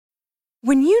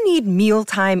When you need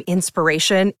mealtime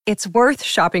inspiration, it's worth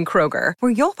shopping Kroger,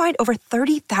 where you'll find over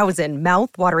 30,000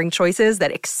 mouth-watering choices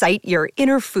that excite your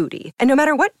inner foodie. And no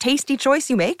matter what tasty choice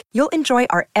you make, you'll enjoy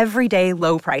our everyday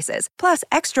low prices, plus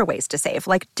extra ways to save,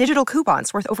 like digital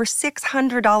coupons worth over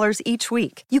 $600 each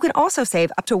week. You can also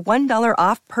save up to $1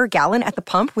 off per gallon at the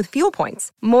pump with fuel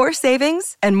points. More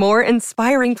savings and more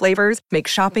inspiring flavors make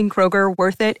shopping Kroger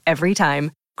worth it every time.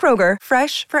 Kroger,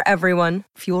 fresh for everyone.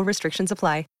 Fuel restrictions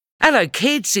apply. Hello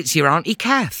kids, it's your Auntie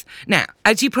Kath. Now,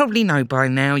 as you probably know by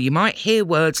now, you might hear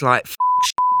words like piss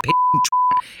and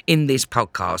in this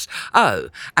podcast. Oh,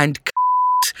 and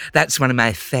that's one of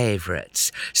my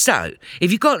favourites. So,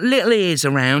 if you've got little ears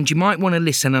around, you might want to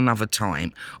listen another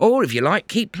time. Or if you like,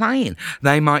 keep playing.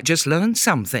 They might just learn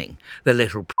something, the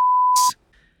little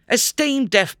Esteemed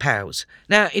Deaf Pals,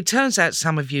 now it turns out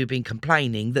some of you have been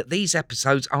complaining that these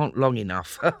episodes aren't long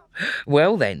enough.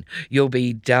 Well then, you'll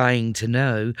be dying to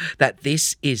know that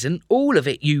this isn't all of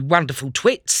it, you wonderful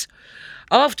twits.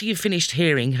 After you've finished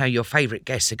hearing how your favourite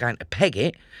guests are going to peg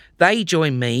it, they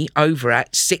join me over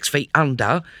at 6 Feet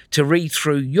Under to read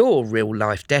through your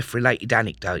real-life deaf-related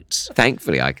anecdotes.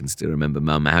 Thankfully, I can still remember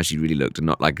Mum, how she really looked and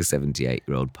not like a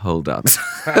 78-year-old pole dancer.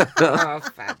 Oh,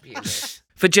 fabulous.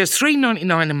 For just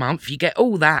 $3.99 a month, you get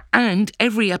all that and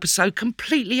every episode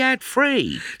completely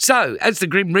ad-free. So, as the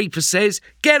Grim Reaper says,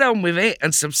 get on with it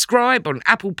and subscribe on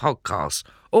Apple Podcasts.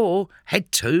 Or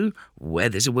head to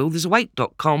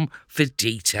wherethere'sawillthere'sawake.com for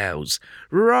details.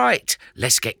 Right,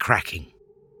 let's get cracking.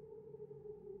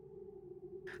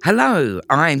 Hello,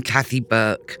 I'm Kathy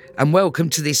Burke, and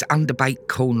welcome to this underbaked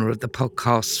corner of the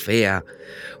podcast sphere,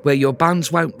 where your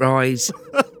buns won't rise,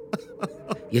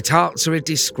 your tarts are a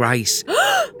disgrace,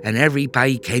 and every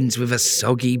bake ends with a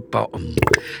soggy bottom.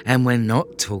 And we're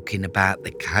not talking about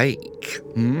the cake.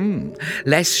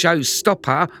 Less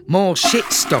showstopper, more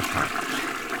shit-stopper.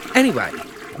 Anyway,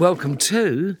 welcome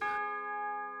to...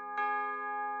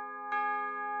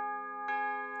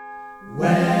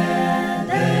 Where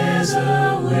there's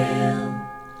a will,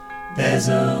 there's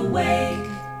a wake.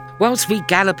 Whilst we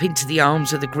gallop into the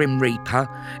arms of the Grim Reaper,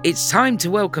 it's time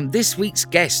to welcome this week's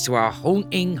guest to our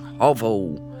haunting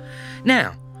hovel.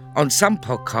 Now, on some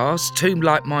podcasts, two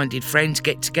like-minded friends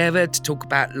get together to talk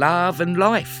about love and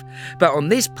life. But on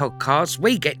this podcast,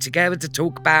 we get together to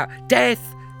talk about death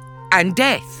and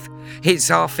death. It's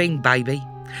our thing, baby.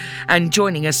 And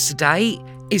joining us today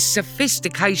is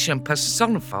sophistication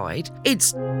personified.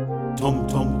 It's Tom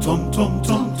Tom Tom Tom Tom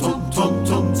Tom Tom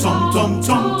Tom Tom Tom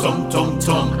Tom Tom Tom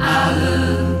Tom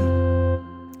Allen.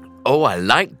 Oh, I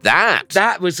like that.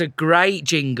 That was a great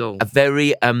jingle. A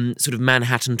very sort of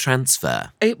Manhattan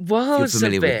Transfer. It was If you're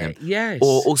familiar a with bit, him. yes.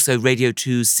 Or also Radio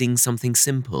 2's Sing Something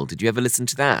Simple. Did you ever listen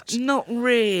to that? Not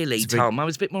really, Tom. I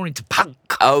was a bit more into punk.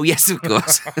 Oh, yes, of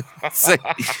course. So,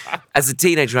 as a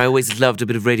teenager, I always loved a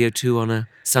bit of Radio 2 on a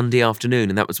Sunday afternoon,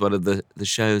 and that was one of the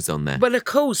shows on there. Well, of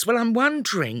course. Well, I'm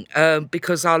wondering,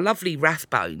 because our lovely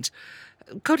Rathbones,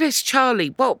 Goddess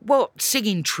Charlie, what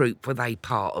singing troupe were they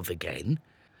part of again?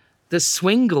 The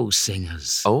Swingle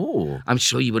Singers. Oh. I'm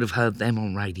sure you would have heard them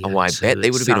on radio. Oh, I too bet. They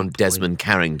at would have been some on point. Desmond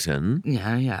Carrington.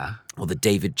 Yeah. Or the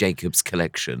David Jacobs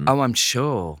Collection. Oh, I'm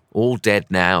sure. All dead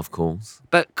now, of course.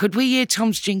 But could we hear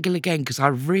Tom's jingle again? Because I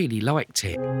really liked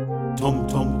it. Tom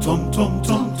Tom Tom Tom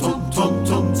Tom Tom Tom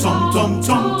Tom Tom Tom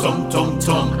Tom Tom Tom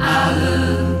Tom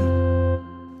Allen.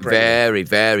 Very,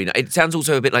 very nice. It sounds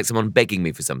also a bit like someone begging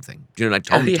me for something. Do you know, like,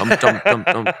 Tom, Tom, Tom, Tom,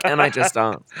 Tom, can I just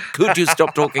ask? Could you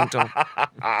stop talking, Tom?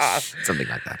 Something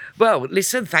like that. Well,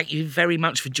 listen, thank you very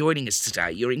much for joining us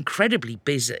today. You're incredibly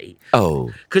busy.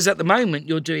 Oh. Because at the moment,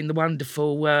 you're doing the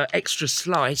wonderful Extra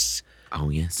Slice Oh,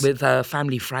 yes. with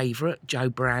family favourite, Joe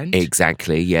Brand.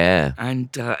 Exactly, yeah. And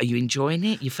are you enjoying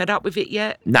it? You fed up with it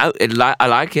yet? No, I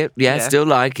like it. Yeah, Yeah. still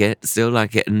like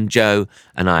it. And Joe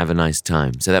and I have a nice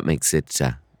time. So that makes it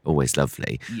always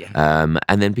lovely. Yeah.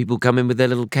 And then people come in with their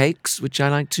little cakes, which I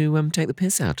like to take the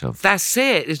piss out of. That's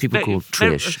it. It's People called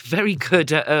Trish. Very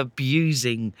good at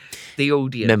abusing the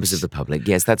audience. Members of the public.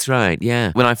 Yes, that's right.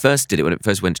 Yeah. When I first did it, when it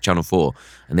first went to Channel 4,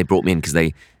 and they brought me in because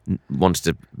they wanted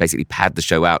to basically pad the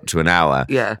show out to an hour.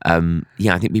 Yeah.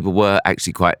 I think people were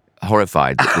actually quite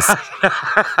horrified that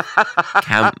this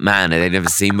camp man they'd never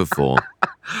seen before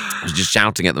was just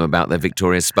shouting at them about their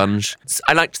Victoria Sponge.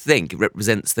 I like to think it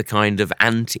represents the kind of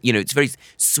it's a very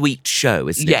sweet show,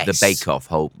 isn't it? Yes. The Bake Off,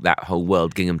 that whole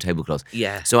world, gingham tablecloths.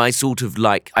 Yeah. So I sort of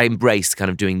I embraced kind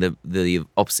of doing the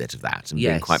opposite of that and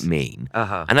being Yes. quite mean.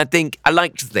 Uh-huh. And I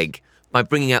like to think by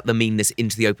bringing out the meanness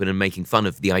into the open and making fun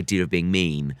of the idea of being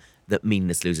mean, that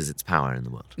meanness loses its power in the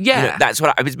world. Yeah. That's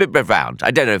what it's a bit profound.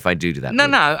 I don't know if I do that. No,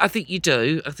 I think you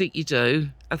do.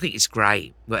 I think it's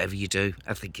great, whatever you do.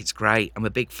 I think it's great. I'm a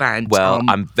big fan, Well, Tom.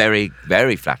 I'm very,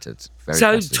 very flattered. Very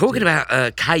So, flattered talking indeed.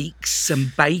 about cakes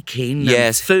and baking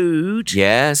Yes. and food,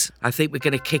 Yes. I think we're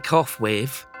going to kick off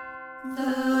with...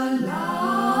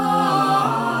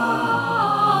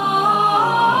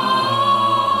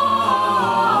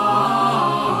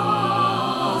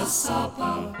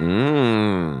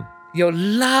 Mm. You're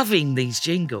loving these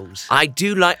jingles. I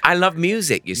love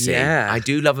music, you see. Yeah. I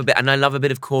do love a bit, and I love a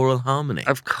bit of choral harmony.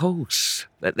 Of course.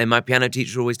 But then my piano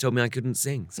teacher always told me I couldn't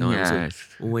sing, so I Yes. was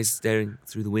always staring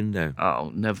through the window.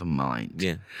 Oh, never mind.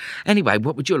 Yeah. Anyway,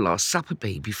 what would your last supper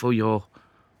be before your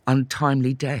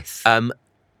untimely death? I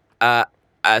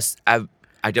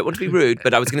don't want to be rude,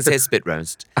 but I was going to say a spit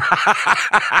roast.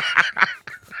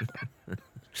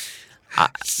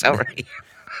 Sorry.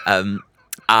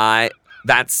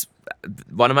 That's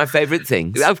one of my favourite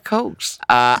things. Of course.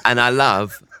 And I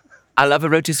love a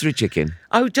rotisserie chicken.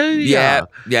 Oh, do you?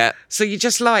 Yeah. So you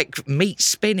just like meat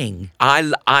spinning? I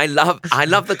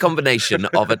love the combination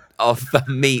of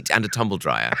meat and a tumble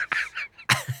dryer.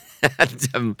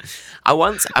 And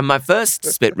my first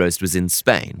spit roast was in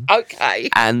Spain. Okay.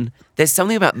 And there's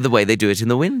something about the way they do it in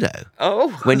the window. Oh.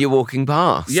 When you're walking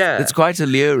past. Yeah. It's quite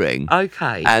alluring.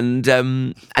 Okay. And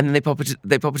then they pop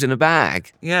it in a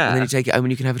bag. Yeah. And then you take it home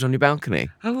and you can have it on your balcony.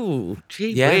 Oh, gee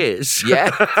Yeah. whiz.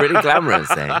 Yeah. Pretty glamorous,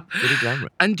 eh? Pretty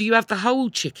glamorous. And do you have the whole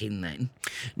chicken then?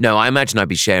 No, I imagine I'd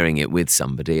be sharing it with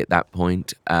somebody at that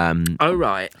point. Oh,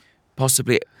 right.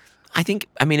 Possibly. In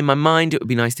my mind, it would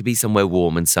be nice to be somewhere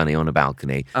warm and sunny on a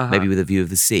balcony, maybe with a view of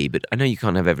the sea. But I know you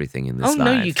can't have everything in this life.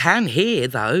 Oh, no, you can here,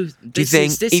 though. Do you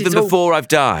think? Even before I've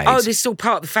died? Oh, this is all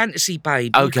part of the fantasy,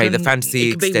 babe. You Okay, the can- fantasy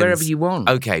It can be extends- wherever you want.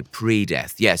 Okay,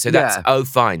 pre-death. Yeah, so that's... Yeah. Oh,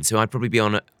 fine. So I'd probably be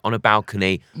on a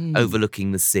balcony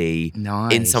overlooking the sea in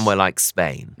Nice. somewhere like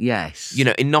Spain. Yes. You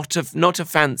know, in not a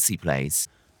fancy place.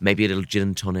 Maybe a little gin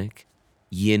and tonic.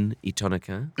 Yin y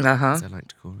tonica, as I like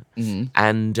to call it.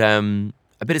 And...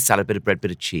 a bit of salad, bit of bread, bit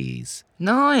of cheese.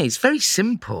 Nice. Very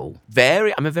simple.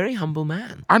 I'm a very humble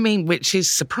man. I mean, which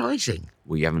is surprising.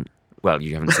 Well, you haven't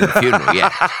seen the funeral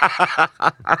yet.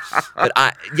 But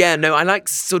I like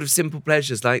sort of simple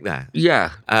pleasures like that.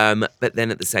 Yeah. But then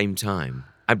at the same time,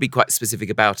 I'd be quite specific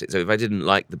about it. So if I didn't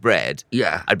like the bread,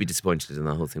 Yeah. I'd be disappointed and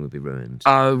the whole thing would be ruined.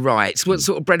 Oh, right. So what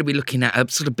sort of bread are we looking at? A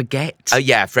sort of baguette? Oh,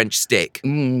 yeah, French stick.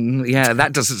 Yeah,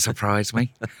 that doesn't surprise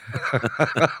me.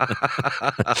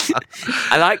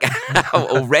 I like how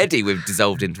already we've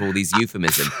dissolved into all these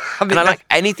euphemisms. And I like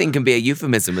anything can be a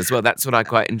euphemism as well. That's what I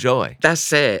quite enjoy.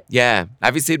 That's it. Yeah.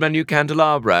 Have you seen my new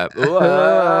candelabra?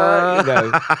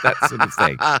 That sort of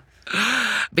thing.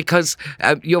 Because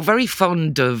you're very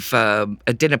fond of a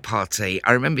dinner party.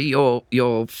 I remember your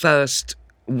first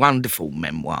wonderful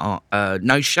memoir,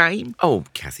 No Shame. Oh,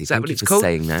 Kathy, that thank what you it's for called?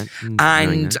 saying that.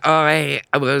 And I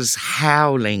was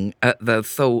howling at the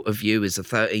thought of you as a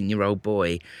 13-year-old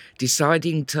boy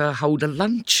deciding to hold a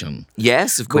luncheon.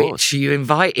 Yes, of course. Which you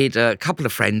invited a couple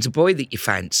of friends, a boy that you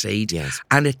fancied, Yes.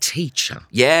 and a teacher.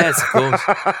 Yes, of course.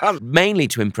 Mainly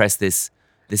to impress this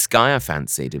guy I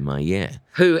fancied in my year.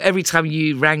 Who, every time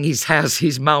you rang his house,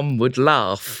 his mum would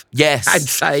laugh. Yes. And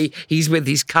say he's with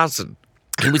his cousin.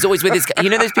 He was always with his... You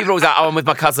know those people always like, oh, I'm with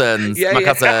my cousins. Yeah, my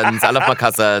yeah. cousins. I love my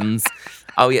cousins.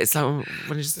 Oh, yeah, it's like, why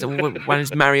don't you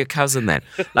just marry a cousin then?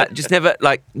 Like, just never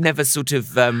sort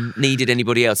of needed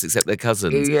anybody else except their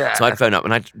cousins. Yeah. So I'd phone up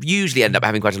and I'd usually end up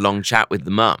having quite a long chat with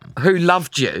the mum. Who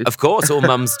loved you. Of course, all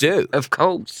mums do. Of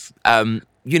course.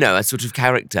 You know, a sort of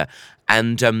character.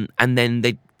 And then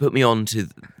they put me on to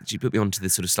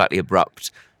this sort of slightly abrupt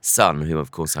son, who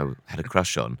of course I had a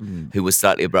crush on, who was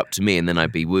slightly abrupt to me, and then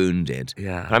I'd be wounded.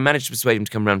 Yeah. But I managed to persuade him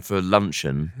to come round for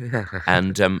luncheon.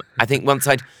 And I think once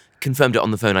I'd confirmed it on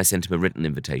the phone, I sent him a written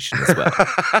invitation as well.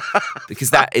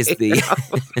 Because that is the...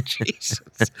 Jesus.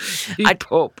 You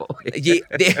poor boy.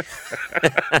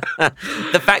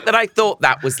 the fact that I thought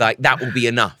that was like, that will be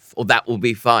enough, or that will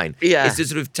be fine. Yeah. It's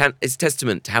just sort of it's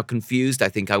testament to how confused I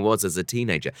think I was as a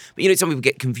teenager. But you know, some people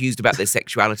get confused about their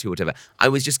sexuality or whatever. I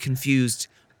was just confused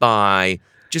by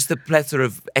just the plethora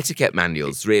of etiquette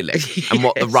manuals, really, and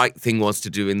what the right thing was to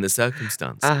do in the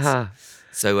circumstances. Uh-huh.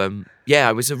 So, yeah,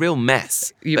 I was a real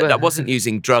mess. You But were. I wasn't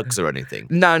using drugs or anything.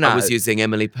 No. I was using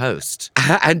Emily Post.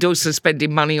 And also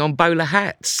spending money on bowler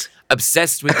hats.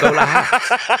 Obsessed with bowler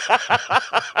hats.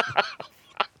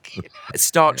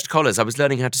 Starched collars. I was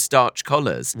learning how to starch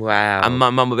collars. Wow. And my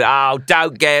mum would be, oh,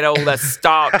 don't get all the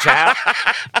starch out.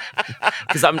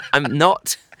 Because I'm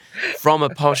not from a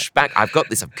posh back. I've got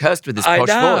this. I'm cursed with this posh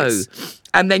voice.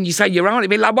 And then you say your auntie,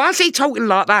 be like, why is he talking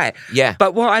like that? Yeah.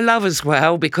 But what I love as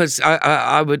well, because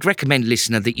I would recommend,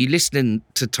 listener, that you listen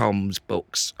to Tom's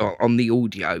books on the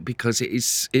audio, because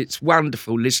it's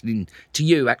wonderful listening to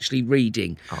you actually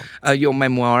reading your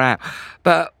memoir out.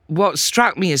 But what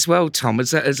struck me as well, Tom,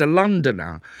 as a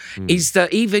Londoner, is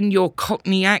that even your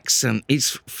Cockney accent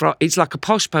is like a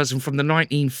posh person from the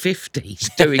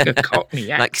 1950s doing a Cockney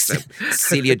accent. Like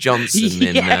Celia Johnson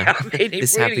in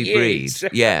This really Happy Breed. is.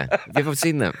 Yeah. Have you ever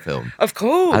seen that film? Of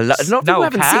course. A lot of people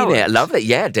haven't seen it. I love it.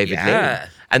 Yeah, David Yeah. Lee.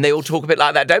 And they all talk a bit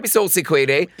like that. Don't be saucy,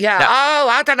 Queenie. Yeah. No. Oh,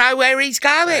 I don't know where he's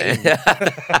going.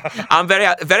 I'm very,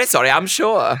 very sorry. I'm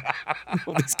sure.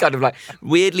 All this kind of like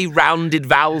weirdly rounded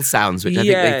vowel sounds, which I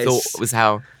think they thought was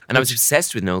how. And I was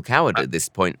obsessed with Noel Coward at this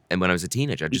point. And when I was a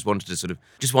teenager, I just wanted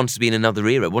to be in another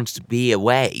era. I wanted to be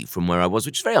away from where I was,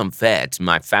 which is very unfair to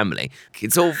my family.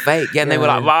 It's all fake. Yeah, and they were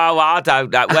like, well, I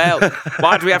don't know. Well,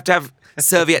 why do we have to have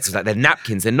serviettes? It's like they're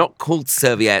napkins. They're not called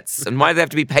serviettes. And why do they have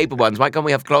to be paper ones? Why can't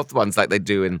we have cloth ones like they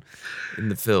do in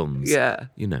the films? Yeah.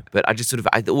 You know, but I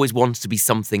always wanted to be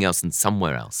something else and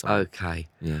somewhere else. Okay.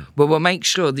 Yeah. Well, we'll make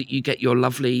sure that you get your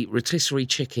lovely rotisserie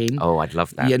chicken. Oh, I'd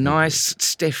love that. Your nice,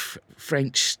 stiff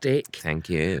French stick. Thank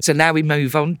you. So now we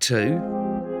move on to...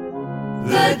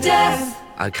 The Death.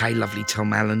 Okay, lovely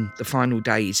Tom Allen. The final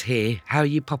day is here. How are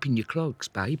you popping your clogs,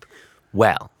 babe?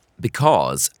 Well,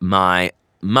 because my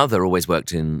mother always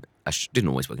worked in didn't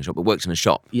always work in a shop, but worked in a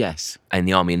shop Yes. in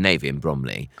the Army and Navy in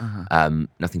Bromley.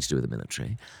 Nothing to do with the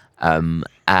military.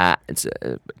 It's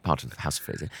a part of the House of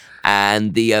Fraser.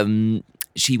 And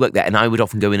she worked there, and I would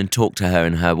often go in and talk to her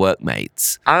and her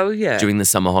workmates Oh, yeah. during the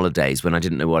summer holidays when I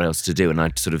didn't know what else to do, and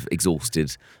I'd sort of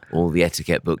exhausted all the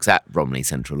etiquette books at Bromley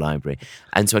Central Library.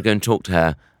 And so I'd go and talk to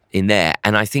her in there.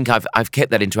 And I think I've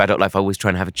kept that into adult life. I always try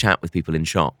and have a chat with people in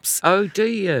shops. Oh, do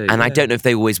you? And I don't know if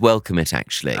they always welcome it,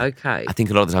 actually. Okay. I think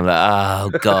a lot of the time, like, oh,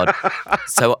 God.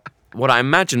 So what I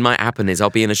imagine might happen is I'll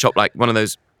be in a shop like one of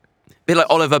those, a bit like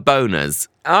Oliver Boner's.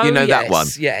 Oh, you know that yes, one?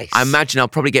 yes. I imagine I'll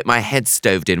probably get my head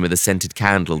stoved in with a scented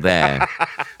candle there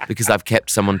because I've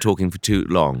kept someone talking for too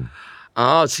long.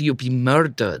 Oh, so you'll be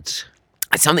murdered.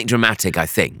 It's something dramatic, I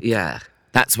think. Yeah.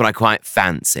 That's what I quite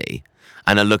fancy.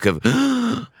 And a look of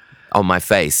on my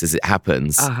face as it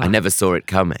happens. I never saw it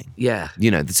coming. Yeah. You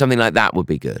know, something like that would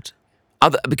be good.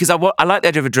 Because I like the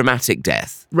idea of a dramatic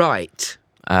death. Right.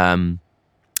 And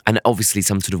obviously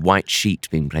some sort of white sheet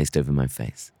being placed over my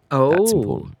face. Oh. That's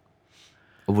important.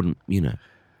 I wouldn't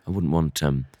want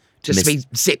Just be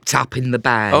zipped up in the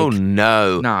bag. Oh,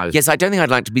 no. No. Yes, I don't think I'd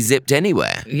like to be zipped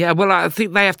anywhere. Yeah, well, I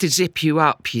think they have to zip you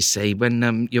up, you see,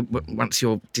 when once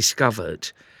you're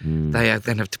discovered. They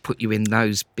then have to put you in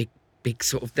those big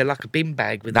sort of, they're like a bin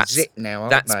bag with a zip now,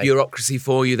 aren't That's they? bureaucracy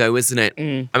for you, though, isn't it? I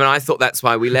mean, I thought that's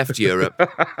why we left Europe.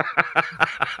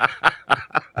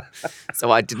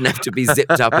 So I didn't have to be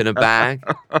zipped up in a bag.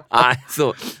 I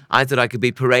thought I could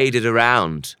be paraded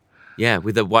around. Yeah,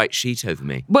 with a white sheet over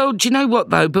me. Well, do you know what,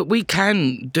 though? But we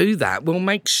can do that. We'll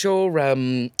make sure...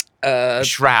 A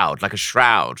shroud, like a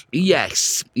shroud.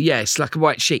 Yes, like a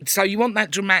white sheet. So you want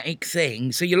that dramatic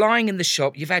thing. So you're lying in the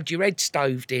shop, you've had your head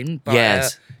stoved in by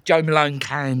Yes. a Joe Malone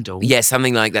candle. Yeah,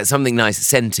 something like that. Something nice,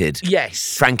 scented.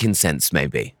 Yes. Frankincense,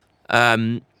 maybe.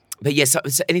 But yes,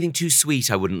 so anything too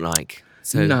sweet I wouldn't like.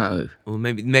 So, No. Well,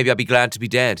 maybe I'd be glad to be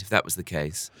dead if that was the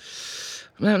case.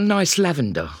 Well, nice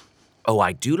lavender. Oh,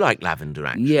 I do like lavender,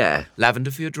 actually. Yeah.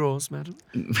 Lavender for your drawers, madam?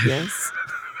 Yes.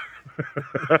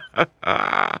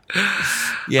 A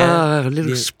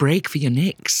little sprig for your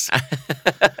nicks.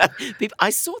 I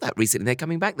saw that recently. They're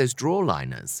coming back, those drawer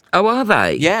liners. Oh, are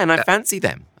they? Yeah, and I fancy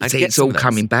them. I'd See, get it's some all of those.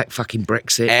 coming back. Fucking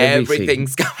Brexit.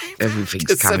 Everything's coming back. Everything's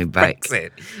because of coming back.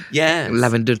 Brexit. Yes.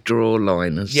 Lavender drawer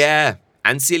liners. Yeah.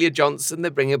 And Celia Johnson,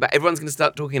 they're bringing her back. Everyone's going to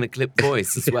start talking in a clipped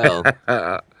voice as well.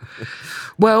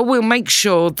 Well, we'll make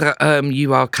sure that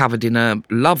you are covered in a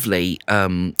lovely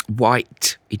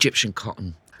white Egyptian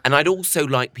cotton. And I'd also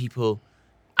like people,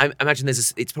 I imagine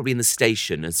it's probably in the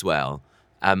station as well.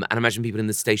 And I imagine people in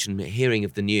the station hearing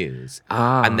of the news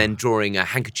and then drawing a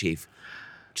handkerchief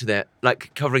to their,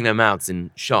 like covering their mouths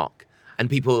in shock. And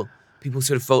people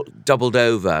sort of doubled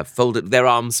over, their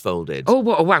arms folded. Oh,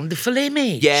 what a wonderful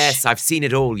image. Yes, I've seen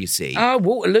it all, you see. Oh,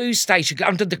 Waterloo Station,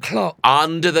 under the clock.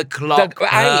 Under the clock,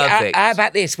 perfect. How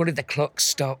about this? What if the clock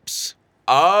stops?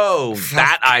 Oh,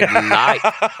 that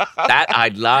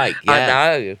I'd like. Yeah. I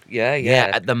know. Yeah.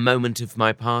 Yeah, at the moment of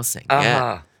my passing.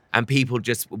 Yeah. And people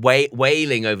just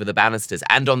wailing over the banisters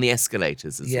and on the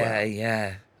escalators as well.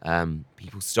 Yeah.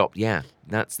 People stopped. Yeah,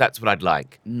 that's what I'd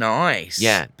like. Nice.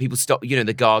 Yeah, people stop. You know,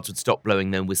 the guards would stop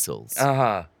blowing their whistles.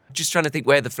 Just trying to think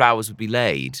where the flowers would be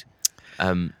laid.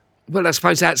 Well, I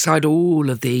suppose outside all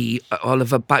of the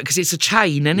Oliver, because it's a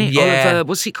chain, isn't it? Yeah. Oliver,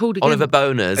 what's it called again? Oliver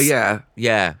Boners. Yeah.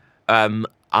 Yeah.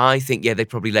 I think, they'd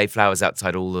probably lay flowers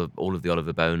outside all of the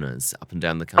Oliver Boners up and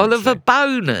down the country. Oliver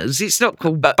Boners? It's not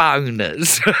called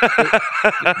Boners.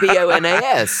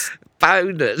 Bonas.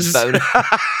 Boners. Boner.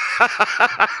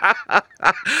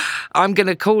 I'm going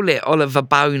to call it Oliver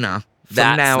Boner from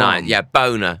That's now nice. on. Yeah,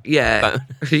 Boner. Yeah.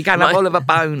 You can have Oliver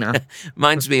Boner.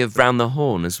 Reminds me of Round the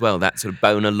Horn as well, that sort of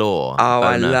Boner law. Oh,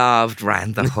 I Boner. loved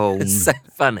Round the Horn. It's so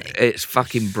funny. It's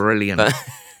fucking brilliant.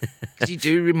 'Cause you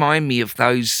do remind me of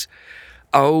those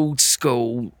old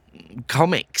school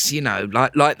comics,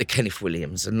 like the Kenneth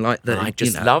Williams and like the. I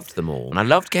just loved them all. And I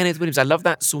loved Kenneth Williams. I loved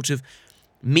that sort of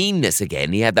meanness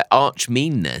again. He had that arch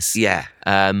meanness. Yeah.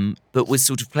 But was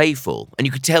sort of playful. And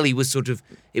you could tell he was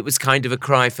it was kind of a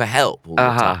cry for help all the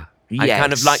time. I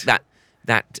kind of Yes. like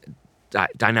that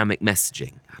dynamic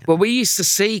messaging. Well, we used to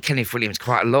see Kenneth Williams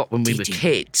quite a lot when we were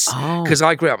kids. Oh. Because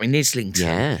I grew up in Islington.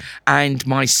 Yeah. And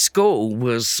my school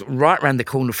was right round the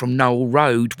corner from Noel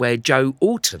Road where Joe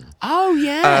Orton. Oh,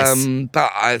 yes.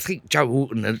 But I think Joe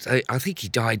Orton, I think he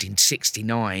died in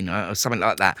 69 or something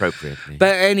like that. Appropriately.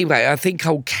 But anyway, I think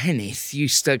old Kenneth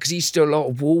used to, because he used to do a lot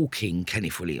of walking,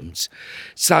 Kenneth Williams.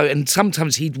 So, and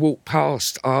sometimes he'd walk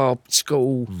past our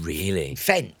school Really?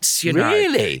 fence,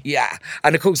 Really? Yeah.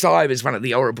 And of course, I was one of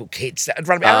the horrible kids that would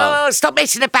run about, oh, stop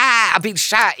messing about. I've been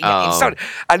shouting at him. Oh. So-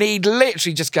 and he'd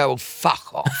literally just go, oh,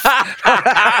 fuck off.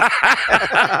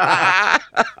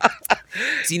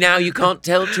 See, now you can't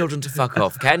tell children to fuck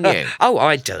off, can you? Oh,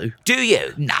 I do. Do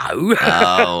you? No.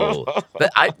 Oh.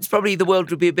 But it's probably the world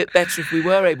would be a bit better if we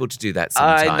were able to do that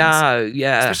sometimes. I know,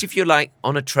 yeah. Especially if you're like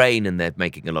on a train and they're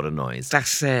making a lot of noise.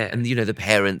 That's it. And, the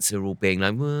parents are all being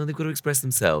like, well, they've got to express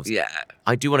themselves. Yeah.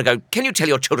 I do want to go, can you tell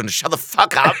your children to shut the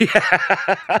fuck up?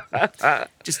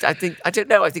 I don't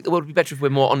know. I think the world would be better if we're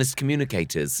more honest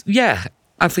communicators. Yeah,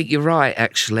 I think you're right,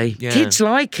 actually. Yeah. Kids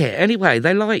like it. Anyway,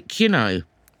 they like,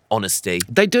 Honesty.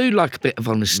 they do like a bit of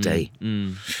honesty.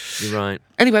 You're right.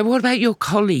 Anyway, what about your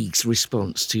colleagues'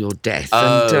 response to your death?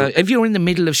 Oh. And if you're in the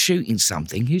middle of shooting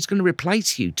something, who's going to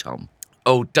replace you, Tom?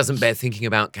 Oh, doesn't bear thinking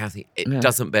about, Kathy. It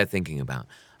doesn't bear thinking about.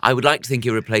 I would like to think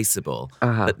irreplaceable,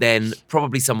 but then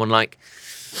probably someone like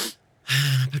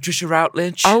Patricia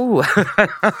Routledge. Oh,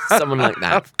 Someone like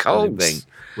that. Of course. I would think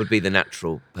would be the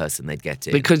natural person they'd get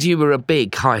in. because you were a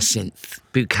big Hyacinth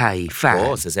Bouquet fan. Of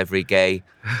course, as every gay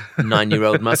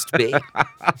 9-year-old must be.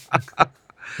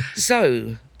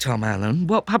 So, Tom Allen,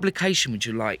 what publication would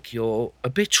you like your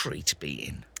obituary to be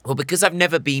in? Well, because I've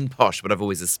never been posh, but I've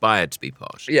always aspired to be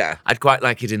posh. Yeah. I'd quite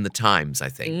like it in the Times, I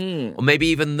think. Or maybe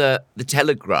even the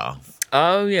Telegraph.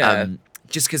 Oh, yeah.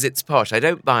 Just because it's posh. I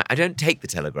don't take the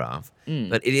Telegraph,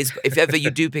 but it is, if ever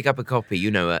you do pick up a copy,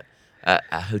 at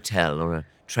a hotel or a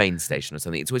train station or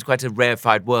something, it's always quite a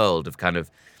rarefied world of kind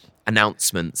of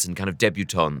announcements and kind of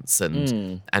debutantes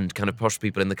and kind of posh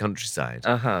people in the countryside.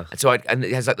 Uh-huh. And so and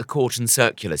it has like the Court and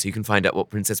Circular, so you can find out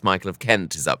what Princess Michael of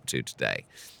Kent is up to today.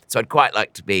 So I'd quite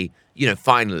like to be,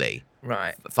 finally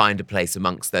Right. find a place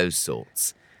amongst those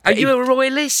sorts. Are you a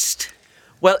royalist?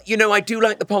 Well, I do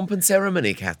like the pomp and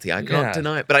ceremony, Kathy. I can't Yeah.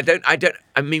 deny it. But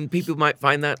I mean, people might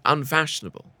find that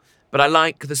unfashionable. But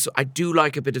I do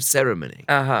like a bit of ceremony.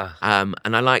 Uh-huh.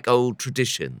 And I like old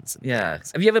traditions. Yeah.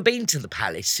 Have you ever been to the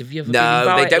palace? Have you ever been No,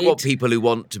 invited? they don't want people who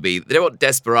want to be. They don't want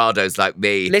desperados like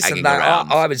me Listen, hanging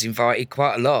around. I was invited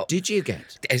quite a lot. Did you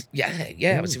get?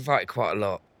 Yeah, I was invited quite a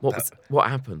lot. What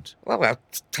happened? Well,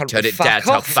 Turn it down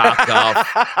to fuck off.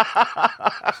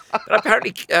 But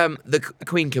apparently, the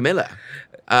Queen Camilla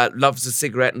loves a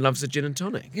cigarette and loves a gin and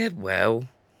tonic. Yeah, well,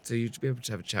 So you'd be able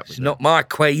to have a chat with it's her. not my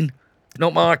queen,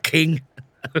 not my king.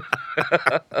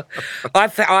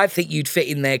 I think you'd fit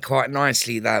in there quite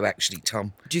nicely, though, actually,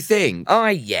 Tom. Do you think? Oh,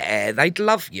 yeah, they'd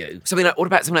love you. What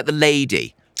about something like The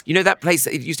Lady? You know that place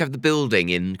that used to have the building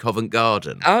in Covent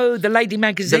Garden? Oh, the Lady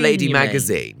Magazine. The Lady you mean?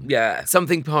 Magazine. Yeah.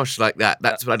 Something posh like that.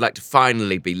 That's what I'd like to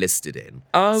finally be listed in.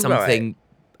 Oh, Something.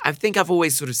 I think I've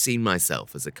always sort of seen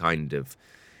myself as a kind of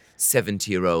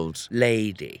 70-year-old.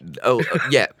 Lady. Oh,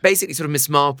 yeah. Basically, sort of Miss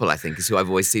Marple, I think, is who I've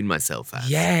always seen myself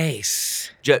as. Yes.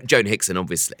 Joan Hickson,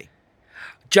 obviously.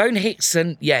 Joan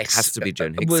Hickson, yes. Has to be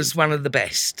Joan Hickson. Was one of the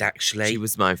best, actually. She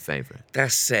was my favourite.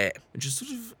 That's it. And just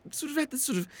sort of had this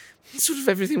sort of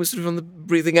everything was sort of on the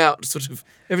breathing out, sort of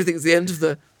everything at the end of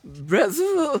the breath.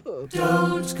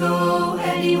 Don't go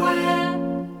anywhere.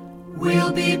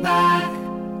 We'll be back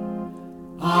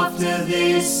after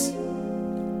this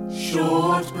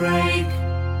short break.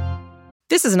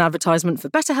 This is an advertisement for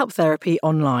BetterHelp Therapy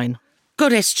Online.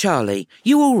 Goddess Charlie,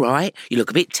 you all right? You look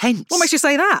a bit tense. What makes you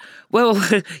say that? Well,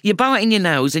 you're biting your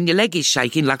nails and your leg is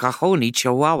shaking like a horny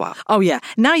chihuahua. Oh, yeah.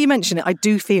 Now you mention it, I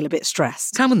do feel a bit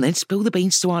stressed. Come on then, spill the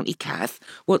beans to Auntie Kath.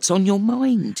 What's on your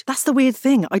mind? That's the weird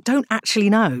thing. I don't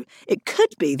actually know. It could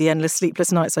be the endless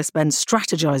sleepless nights I spend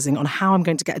strategising on how I'm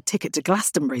going to get a ticket to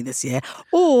Glastonbury this year,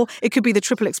 or it could be the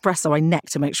triple espresso I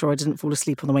necked to make sure I didn't fall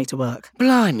asleep on the way to work.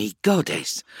 Blimey,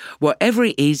 Goddess. Whatever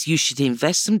it is, you should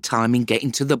invest some time in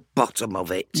getting to the bottom of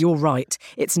it. You're right.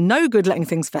 It's no good letting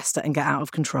things fester and get out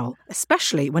of control,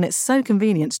 especially when it's so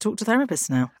convenient to talk to therapists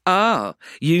now. Ah,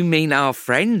 you mean our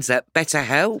friends at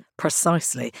BetterHelp?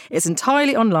 Precisely. It's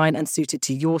entirely online and suited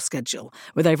to your schedule.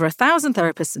 With over 1,000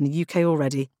 therapists in the UK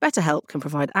already, BetterHelp can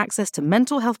provide access to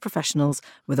mental health professionals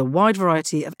with a wide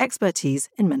variety of expertise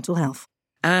in mental health.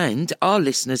 And our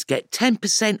listeners get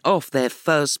 10% off their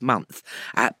first month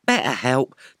at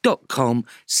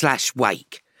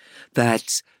betterhelp.com/wake.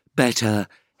 That's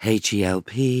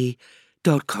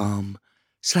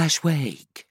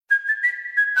betterhelp.com/wake.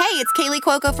 Hey, it's Kaylee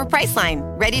Cuoco for Priceline.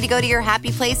 Ready to go to your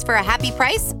happy place for a happy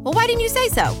price? Well, why didn't you say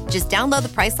so? Just download the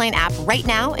Priceline app right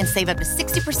now and save up to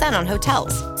 60% on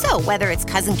hotels. So whether it's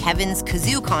Cousin Kevin's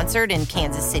Kazoo Concert in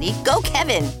Kansas City, go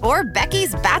Kevin, or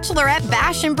Becky's Bachelorette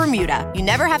Bash in Bermuda, you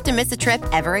never have to miss a trip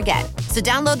ever again. So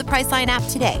download the Priceline app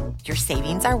today. Your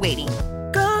savings are waiting.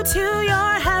 Go to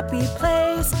your happy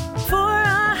place for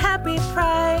a happy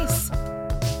price.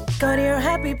 Go to your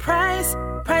happy price,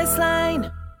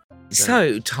 Priceline.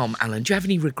 So, Tom Allen, do you have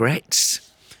any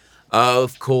regrets? Oh,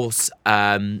 of course,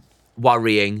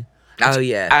 worrying. Oh,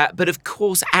 yeah. But of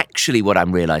course, actually what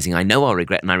I'm realising, I know I'll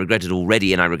regret, and I regret it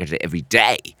already, and I regret it every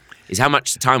day, is how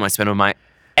much time I spend on my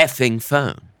effing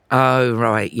phone. Oh,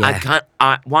 right, yeah.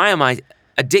 Why am I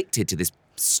addicted to this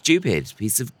stupid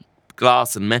piece of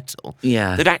glass and metal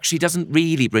that actually doesn't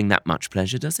really bring that much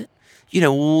pleasure, does it? You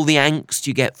know, all the angst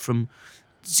you get from,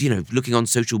 looking on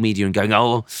social media and going,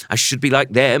 oh, I should be like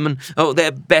them, and oh,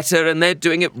 they're better and they're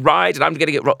doing it right and I'm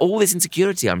getting it wrong. All this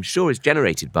insecurity, I'm sure, is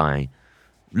generated by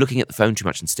looking at the phone too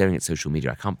much and staring at social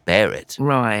media. I can't bear it.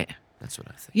 Right. That's what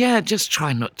I think. Yeah, just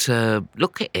try not to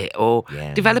look at it or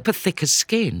develop a thicker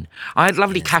skin. I had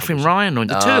lovely Catherine Ryan on.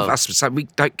 The two of us were saying we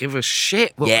don't give a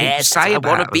shit what people say about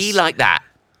us. I want to be like that.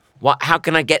 How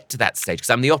can I get to that stage? Because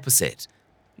I'm the opposite.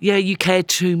 Yeah, you care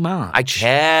too much. I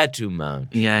care too much.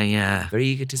 Yeah. Very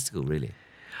egotistical, really.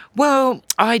 Well,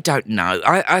 I don't know.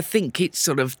 I think it's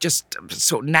sort of just a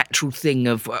sort of natural thing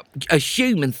of a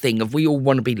human thing of we all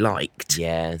want to be liked.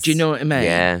 Yes. Do you know what I mean?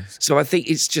 Yes. So I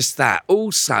think it's just that.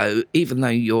 Also, even though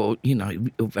you're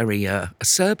very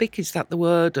acerbic, is that the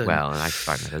word? Well, I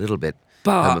find that a little bit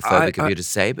homophobic of you to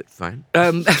say, but fine.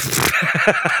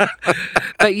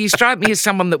 But you strike me as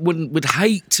someone that would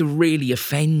hate to really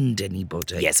offend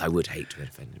anybody. Yes, I would hate to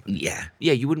offend anybody. Yeah.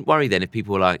 Yeah, you wouldn't worry then if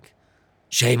people were like,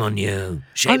 shame on you.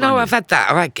 Shame I know, on you. I've had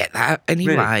that. I get that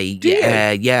anyway. Really? Do you?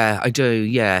 Yeah, I do,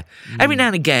 yeah. Every now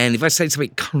and again, if I say something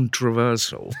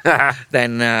controversial,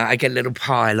 then I get little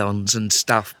pile-ons and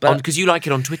stuff. But Because you like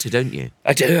it on Twitter, don't you?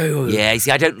 I do. Yeah, you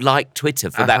see, I don't like Twitter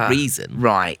for that reason.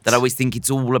 Right. That I always think it's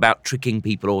all about tricking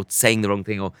people or saying the wrong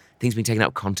thing or things being taken out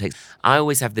of context. I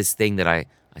always have this thing that I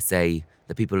say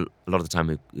that people, a lot of the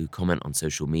time, who comment on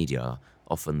social media are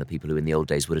often the people who in the old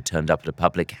days would have turned up at a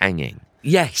public hanging.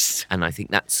 Yes. And I think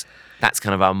that's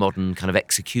kind of our modern kind of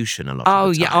execution a lot Oh,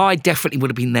 of the time. yeah, I definitely would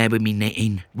have been there with me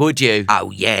knitting. Would you? Oh,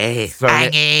 yeah.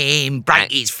 Hang him,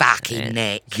 break his fucking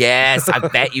neck. Yes, I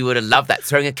bet you would have loved that.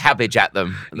 Throwing a cabbage at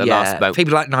them at the last moment.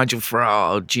 People like Nigel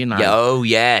Farage, you know. Yeah, oh,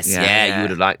 yes. Yeah, Yeah, yeah. you would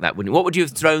have liked that, wouldn't you? What would you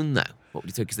have thrown, though? What would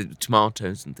you throw? Because the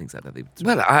tomatoes and things like that. They would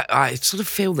throw. Well, I sort of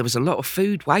feel there was a lot of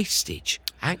food wastage.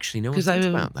 Actually, no one 'Cause they thinks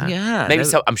were- about that. yeah, Maybe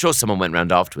they- I'm sure someone went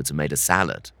round afterwards and made a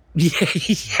salad. Yeah,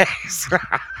 yes.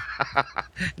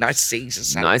 Nice Caesar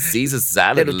salad. Nice Caesar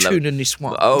salad. Little tuna in this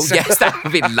one. Oh, yes, that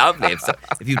would be lovely.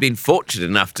 If you'd been fortunate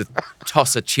enough to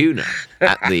toss a tuna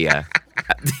at the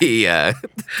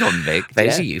convict.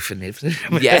 There's yeah. a euphemism.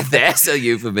 Yeah, there's a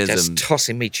euphemism. Just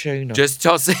tossing me tuna. Just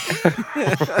toss it.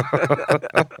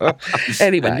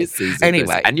 Anyway. And your Caesar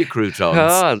crisps and your croutons.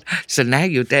 Oh, so now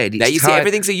you're dead. Now you see,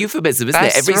 everything's a euphemism, isn't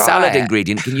That's it? Every salad right.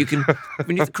 ingredient when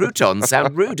you croutons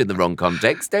sound rude in the wrong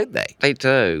context, don't they? They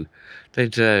do. They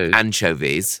do.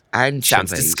 Anchovies. Anchovies.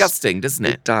 Sounds disgusting, doesn't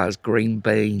it? It does. Green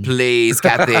bean. Please,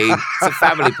 Kathy. It's a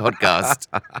family podcast.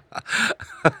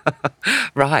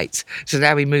 Right. So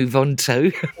now we move on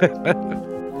to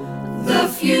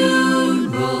The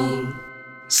funeral.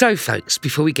 So, folks,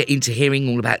 before we get into hearing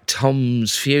all about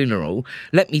Tom's funeral,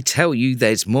 let me tell you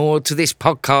there's more to this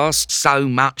podcast, so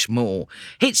much more.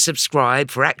 Hit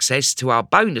subscribe for access to our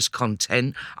bonus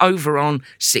content over on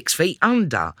 6 Feet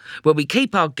Under, where we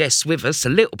keep our guests with us a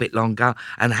little bit longer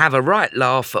and have a right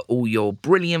laugh at all your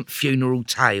brilliant funeral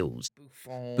tales.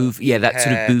 Yeah, that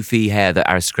sort of boofy hair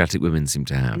that aristocratic women seem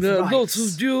to have. Lots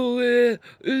of jewelry.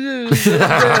 That's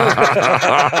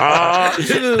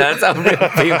how real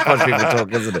posh people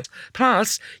talk, isn't it?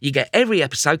 Plus, you get every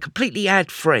episode completely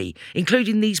ad-free,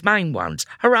 including these main ones.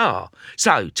 Hurrah!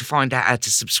 So, to find out how to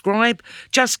subscribe,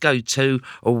 just go to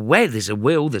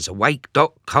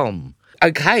wherethere'sawillthere'sawake.com.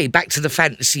 OK, back to the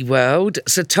fantasy world.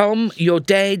 So, Tom, you're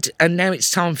dead, and now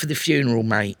it's time for the funeral,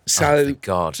 mate. So, thank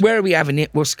God. Where are we having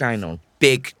it? What's going on?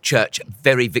 Big church,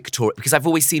 very Victorian, because I've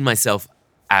always seen myself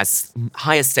as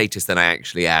higher status than I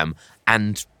actually am,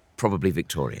 and probably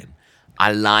Victorian.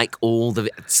 I like all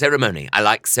the ceremony. I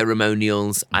like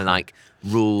ceremonials. I like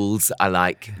rules. I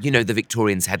like, the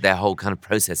Victorians had their whole kind of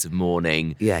process of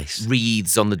mourning. Yes.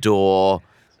 Wreaths on the door.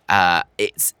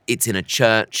 It's in a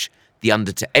church.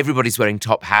 Everybody's wearing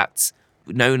top hats.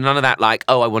 No, none of that like,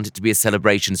 I want it to be a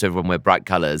celebration so everyone wear bright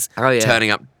colours. Oh, yeah. Turning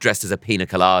up dressed as a pina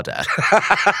colada.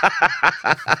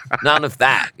 None of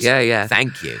that. Yeah.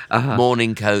 Thank you. Uh-huh.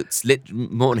 Morning coats,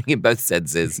 mourning in both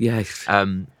senses. Yes.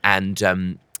 And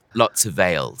lots of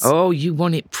veils. Oh, you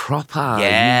want it proper.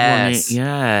 Yes. You want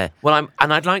it, yeah. Well,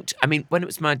 when it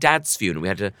was my dad's funeral, we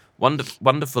had a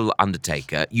wonderful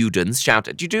undertaker, Eudens.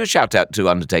 Did you do a shout out to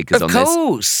undertakers on this? Of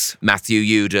course. Matthew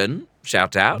Euden,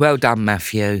 shout out. Well done,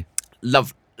 Matthew.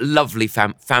 Lovely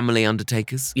family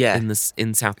undertakers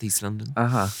in southeast London.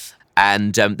 Uh-huh.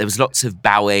 And there was lots of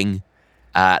bowing,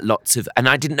 and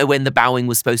I didn't know when the bowing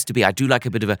was supposed to be. I do like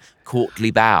a bit of a courtly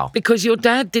bow. Because your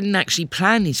dad didn't actually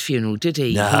plan his funeral, did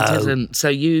he? No. He didn't. So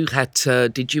you had to,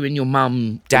 did you and your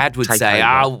mum Dad would take say,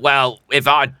 over? if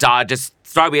I die, just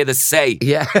throw me in the sea.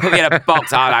 Yeah. Put me in a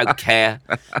box, I don't care.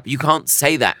 But you can't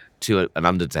say that to an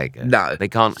undertaker. No. They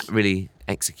can't really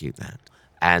execute that.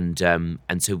 And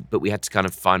so, but we had to kind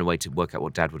of find a way to work out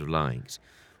what Dad would have liked.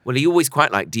 Well, he always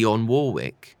quite liked Dionne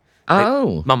Warwick.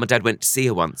 Oh. Mum and Dad went to see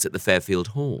her once at the Fairfield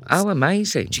Halls. Oh,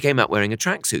 amazing. She came out wearing a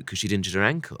tracksuit because she'd injured her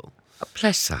ankle. Oh,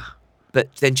 bless her.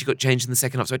 But then she got changed in the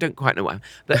second half, so I don't quite know why.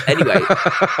 But anyway,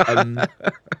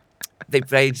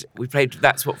 we played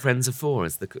That's What Friends Are For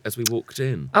as we walked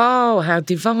in. Oh, how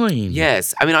divine.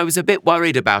 Yes. I mean, I was a bit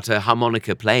worried about a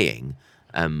harmonica playing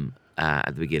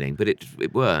at the beginning, but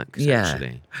it worked,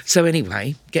 actually. So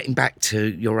anyway, getting back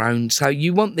to your own, so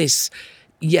you want this,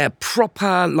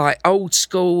 proper, like old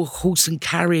school horse and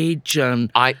carriage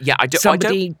and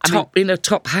somebody in a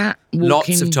top hat walking.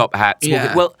 Lots of top hats.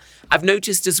 Yeah. Well, I've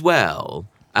noticed as well,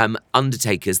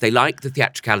 undertakers, they like the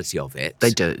theatricality of it. They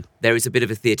do. There is a bit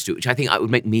of a theatre to it, which I think would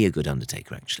make me a good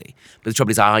undertaker, actually. But the trouble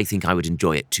is, I think I would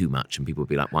enjoy it too much, and people would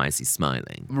be like, why is he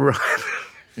smiling? Right.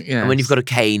 Yeah. And when you've got a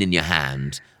cane in your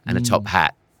hand and a top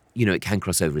hat, it can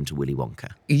cross over into Willy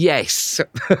Wonka. Yes.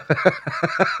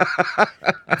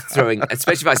 Especially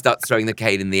if I start throwing the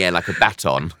cane in the air like a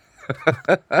baton,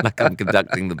 like I'm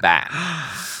conducting the bat.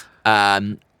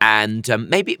 And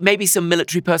maybe some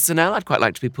military personnel. I'd quite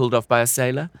like to be pulled off by a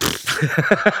sailor.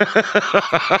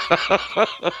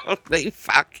 They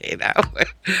fucking hell.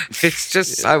 It's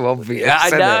just so obvious.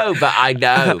 I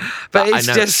know. But it's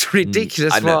just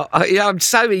ridiculous. I'm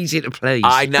so easy to please.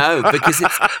 I know, because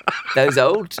it's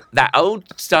that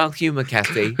old style humour,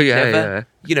 Kathy.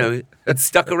 It's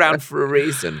stuck around for a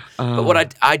reason. But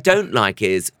what I don't like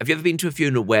is, have you ever been to a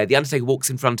funeral where the undertaker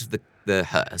walks in front of the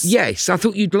hearse? Yes, I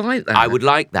thought you'd like that. I would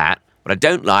like that. What I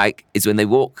don't like is when they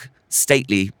walk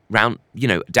stately round,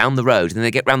 down the road, and then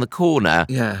they get round the corner,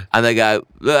 and they go,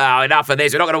 enough of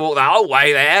this, we're not going to walk the whole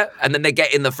way there. And then they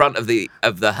get in the front of the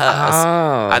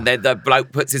hearse, and then the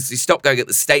bloke you stop going at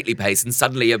the stately pace, and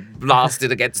suddenly you're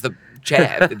blasted against the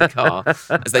chair in the car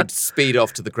as they speed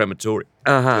off to the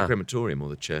crematorium, or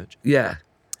the church. Yeah.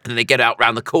 And then they get out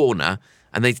round the corner,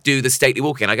 and they do the stately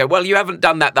walking. I go, well, you haven't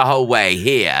done that the whole way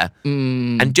here.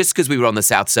 And just because we were on the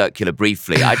South Circular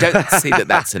briefly, I don't see that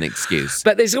that's an excuse.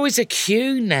 But there's always a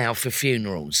queue now for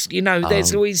funerals.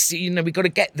 There's always, we've got to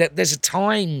get that. There's a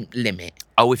time limit.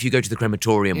 Oh, if you go to the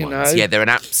crematorium ones, they're an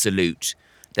absolute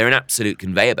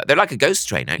conveyor belt. They're like a ghost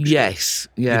train, actually. Yes,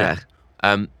 yeah.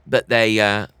 But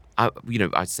they... I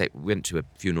went to a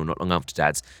funeral not long after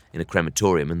Dad's in a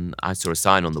crematorium, and I saw a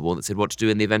sign on the wall that said what to do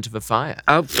in the event of a fire.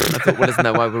 Oh. I thought, well, isn't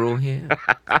that why we're all here?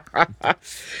 But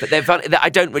they're fun. I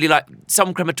don't really like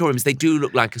some crematoriums. They do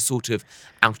look like a sort of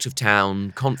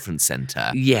out-of-town conference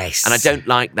centre. Yes. And I don't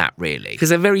like that, really. Because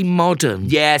they're very modern.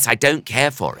 Yes, I don't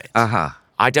care for it. Uh-huh.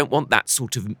 I don't want that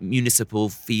sort of municipal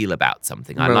feel about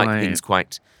something. I like Right. things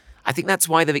quite. I think that's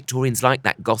why the Victorians like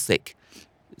that Gothic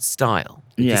style,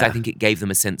 because Yeah. I think it gave them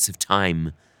a sense of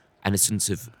time and a sense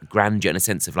of grandeur and a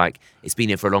sense of like it's been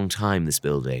here for a long time. This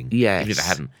building, Yes. even if it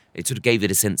hadn't, it sort of gave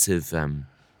it a sense of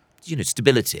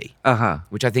stability,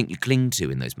 which I think you cling to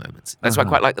in those moments. That's why I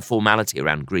quite like the formality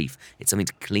around grief. It's something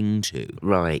to cling to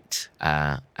Right.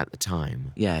 at the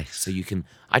time. Yes. So you can.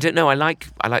 I don't know. I like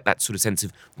that sort of sense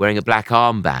of wearing a black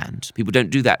armband. People don't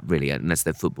do that really unless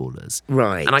they're footballers.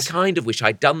 Right. And I kind of wish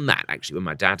I'd done that actually when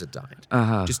my dad had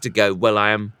died. Just to go, well,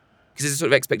 I am, because there's a sort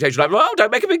of expectation like, well,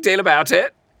 don't make a big deal about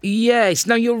it. Yes.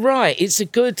 No, you're right. It's a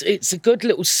good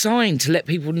little sign to let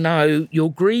people know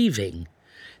you're grieving,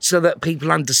 so that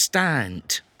people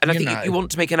understand. And I think you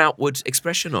want to make an outward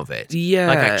expression of it. Yeah.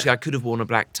 Like actually, I could have worn a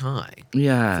black tie.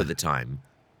 Yeah. For the time,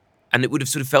 and it would have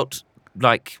sort of felt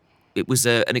like it was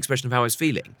an expression of how I was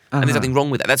feeling. And there's nothing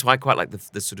wrong with that. That's why I quite like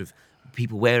the sort of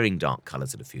people wearing dark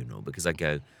colours at a funeral, because I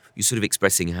go, you're sort of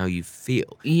expressing how you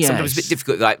feel. Yes. Sometimes it's a bit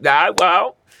difficult. Like, no,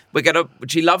 well,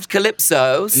 she loved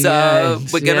Calypso, so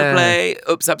Yes, we're gonna yeah. play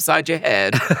Oops Upside Your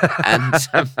Head. And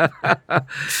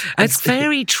It's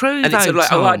very true, and though, it's sort of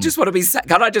like, oh, I Tom. just want to be sad.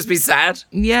 Can't I just be sad?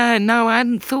 Yeah, no, I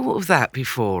hadn't thought of that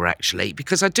before, actually,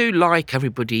 because I do like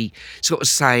everybody sort of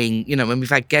saying, when we've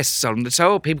had guests on, they say,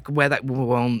 oh, people can wear that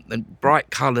want and bright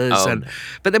colours. Oh, and no.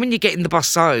 But then when you get in the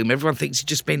bus home, everyone thinks you've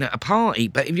just been at a party.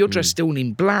 But if you're dressed all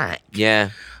in black, Yeah.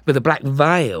 with a black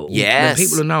veil, Yes. then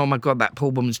people will know, oh, my God, that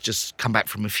poor woman's just come back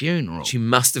from a funeral. She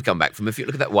must have come back from a few.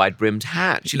 Look at that wide-brimmed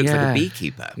hat. She looks like Yeah. a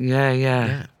beakeeper. Yeah.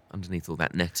 Yeah, underneath all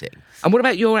that netting. And what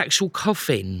about your actual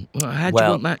coffin? How do you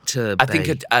want that to I be?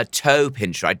 think a toe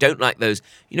pincher. I don't like those.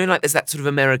 Like there's that sort of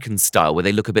American style where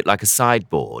they look a bit like a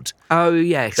sideboard. Oh,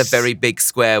 yes. The very big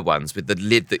square ones with the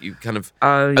lid that you kind of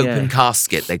Oh, yeah. open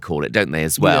casket, they call it, don't they,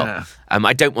 as well? Yeah.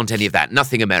 I don't want any of that.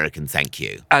 Nothing American, thank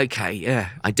you. Okay, yeah.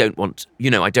 I don't want,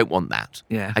 I don't want that.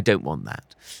 Yeah. I don't want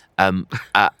that.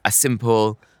 A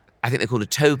simple, I think they're called a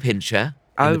toe pincher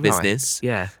in Oh, the right. business.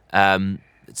 Yeah.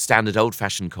 Standard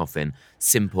old-fashioned coffin,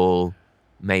 simple,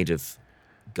 made of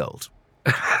gold.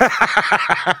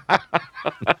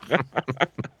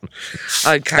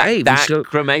 Okay. That we shall-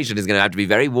 cremation is going to have to be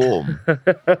very warm.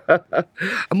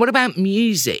 And what about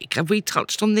music? Have we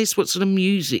touched on this? What sort of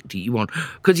music do you want?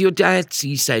 Because your dad,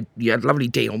 you said you had lovely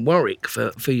Dionne Warwick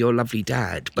for your lovely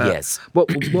dad. But Yes. What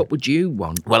would you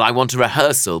want? Well, I want a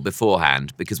rehearsal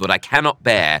beforehand because what I cannot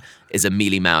bear is a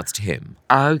mealy-mouthed him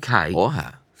Okay. or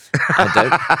her. I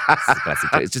don't. It's a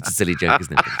classic joke. It's just a silly joke,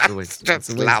 isn't it? It's always, That's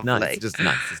it's always lovely. nice. It's just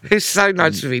nice, isn't it? It's so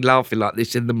nice to be laughing like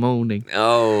this in the morning.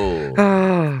 Oh.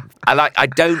 Oh, I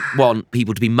don't want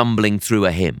people to be mumbling through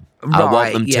a hymn. I want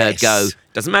Right, them to yes. go,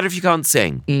 doesn't matter if you can't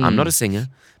sing. I'm not a singer,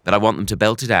 but I want them to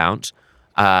belt it out.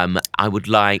 I would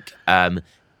like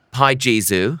Pi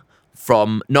Jesu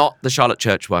from, not the Charlotte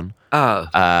Church one,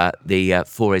 the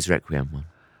Fores Requiem one.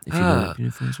 If you know,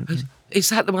 Fores Requiem. is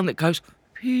that the one that goes,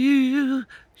 Pure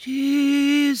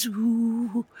Jesus?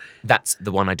 That's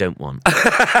the one I don't want.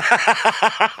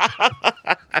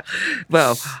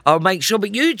 Well, I'll make sure.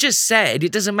 But you just said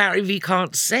it doesn't matter if you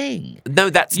can't sing.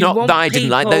 No, that's You not want that I didn't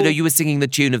like. No, people- you were singing the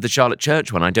tune of the Charlotte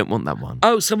Church one. I don't want that one.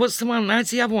 Oh, so what's the one? How's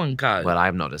the other one go? Well,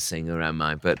 I'm not a singer, am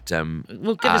I? But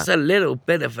Well, give us a little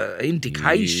bit of an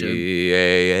indication.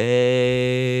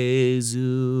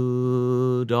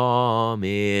 Jesu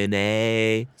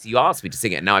Domine. So you asked me to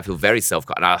sing it, and now I feel very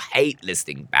self-conscious. And I hate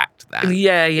listening back to that.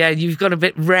 Yeah, you've got a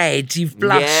bit red. You've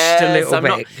blushed Yes, a little I'm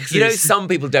bit. not- some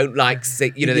people don't like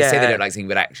sing. They say Yeah. they don't like singing,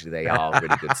 but actually they are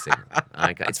really good singers.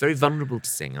 It's very vulnerable to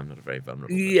sing. I'm not a very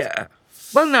vulnerable person. Yeah.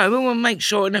 Well, no, we want to make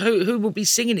sure. And who will be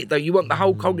singing it, though? You want the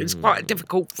whole congregation. It's quite a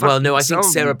difficult Well, no, I think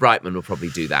song. Sarah Brightman will probably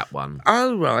do that one.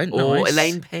 Oh, right. Or nice.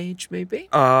 Elaine Page, maybe?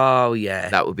 Oh, yeah.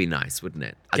 That would be nice, wouldn't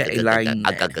it? Get Elaine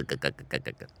there. What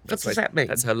does that mean?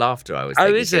 That's her laughter, I was Oh,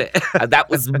 thinking. is it? And that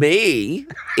was me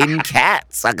in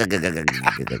Cats.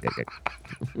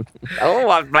 Oh,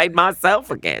 I've made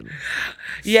myself again.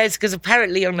 Yes, because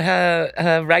apparently on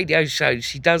her radio show,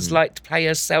 she does like to play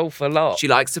herself a lot. She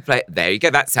likes to play. There you go.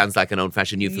 That sounds like an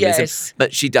old-fashioned euphemism. Yes.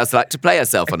 But she does like to play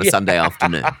herself on a Sunday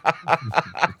afternoon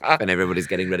when everybody's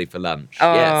getting ready for lunch.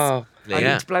 Oh, Yes. I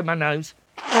Yeah. need to blow my nose.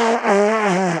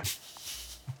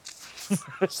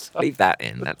 Leave that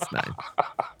in. That's nice.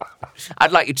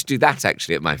 I'd like you to do that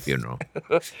actually at my funeral,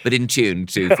 but in tune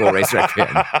to Fores Requiem.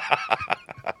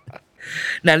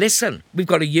 Now, listen, we've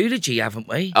got a eulogy, haven't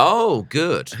we? Oh,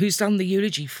 good. Who's done the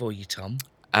eulogy for you, Tom?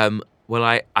 Well,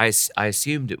 I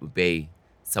assumed it would be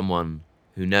someone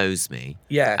who knows me.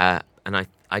 Yeah. And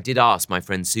I did ask my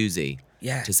friend Susie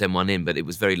Yeah. to send one in, but it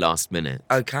was very last minute.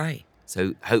 Okay.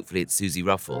 So hopefully it's Susie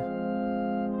Ruffle.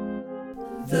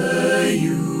 the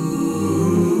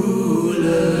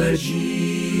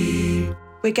eulogy.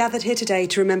 We're gathered here today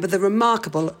to remember the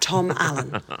remarkable Tom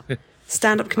Allen.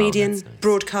 Stand-up comedian,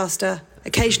 broadcaster,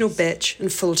 occasional bitch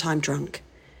and full-time drunk.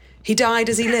 He died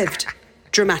as he lived,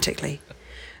 dramatically.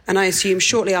 And I assume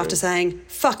shortly after saying,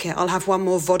 "Fuck it, I'll have one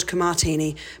more vodka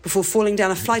martini," before falling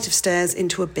down a flight of stairs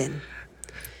into a bin.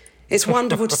 It's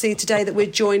wonderful to see today that we're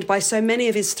joined by so many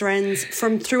of his friends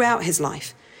from throughout his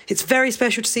life. It's very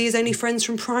special to see his only friends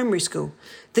from primary school,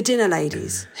 the dinner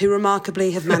ladies, who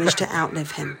remarkably have managed to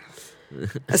outlive him.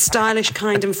 A stylish,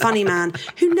 kind and funny man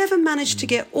who never managed to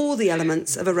get all the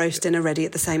elements of a roast dinner ready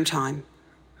at the same time.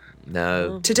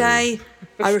 No. Today,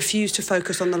 I refuse to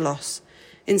focus on the loss.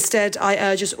 Instead, I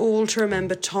urge us all to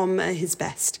remember Tom at his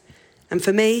best. And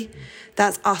for me,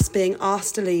 that's us being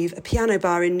asked to leave a piano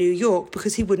bar in New York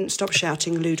because he wouldn't stop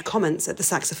shouting lewd comments at the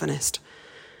saxophonist.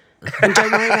 And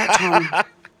don't worry about Tom.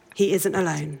 He isn't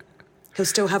alone. He'll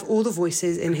still have all the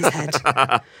voices in his head.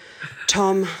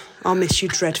 Tom, I'll miss you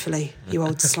dreadfully, you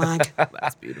old slag.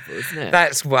 That's beautiful, isn't it?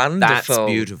 That's wonderful.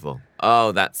 That's beautiful.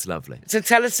 Oh, that's lovely. So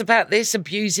tell us about this,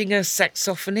 abusing a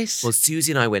saxophonist. Well,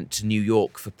 Susie and I went to New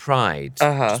York for Pride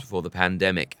just before the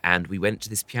pandemic, and we went to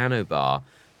this piano bar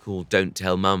called Don't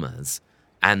Tell Mamas,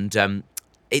 and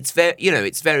it's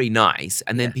very nice.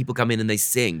 And then people come in and they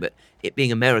sing, but it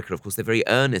being America, of course, they're very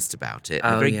earnest about it.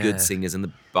 They're very good singers, and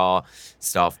the bar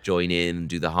staff join in and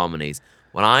do the harmonies.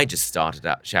 Well, I just started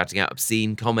out shouting out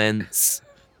obscene comments,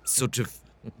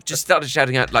 just started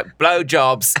shouting out like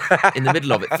blowjobs in the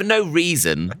middle of it for no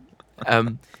reason.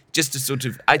 Just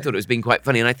to I thought it was being quite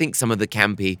funny. And I think some of the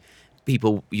campy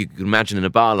people you can imagine in a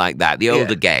bar like that, the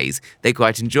older gays, they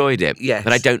quite enjoyed it. Yes.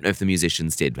 But I don't know if the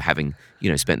musicians did, having,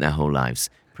 spent their whole lives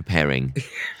preparing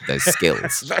those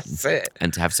skills. That's it.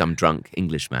 And to have some drunk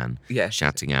Englishman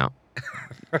shouting out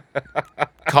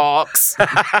cocks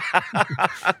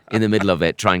in the middle of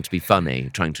it, trying to be funny,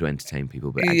 trying to entertain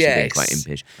people, but actually being quite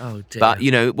impish. Oh, dear. But,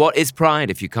 what is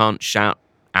pride if you can't shout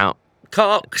out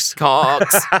Cocks.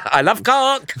 I love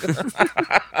cock.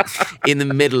 in the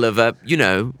middle of a,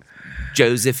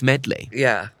 Joseph medley.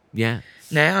 Yeah. Yeah.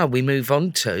 Now we move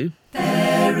on to...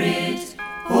 Buried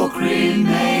or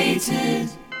cremated.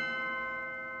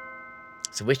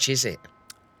 So which is it?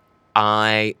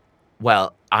 I'm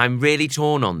really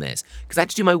torn on this because I had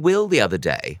to do my will the other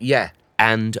day. Yeah.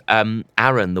 And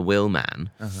Aaron, the will man,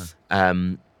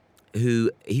 who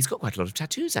he's got quite a lot of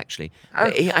tattoos actually. Oh.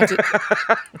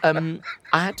 I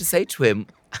had to say to him,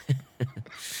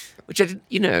 which I didn't,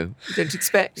 you don't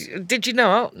expect. Did you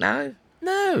not? No.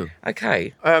 No.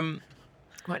 Okay.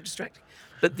 Quite distracting.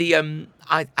 But I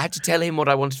had to tell him what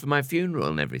I wanted for my funeral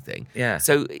and everything. Yeah.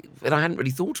 So, and I hadn't really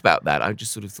thought about that. I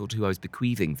just sort of thought who I was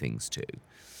bequeathing things to.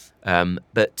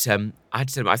 But I had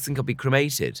to tell him I think I'll be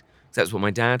cremated. That's what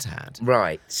my dad had.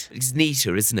 Right. It's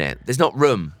neater, isn't it? There's not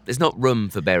room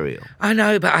for burial. I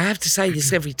know, but I have to say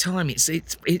this every time.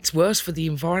 It's worse for the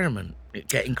environment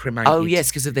getting cremated. Oh yes,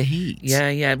 because of the heat.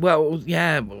 Yeah. Well,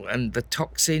 yeah, and the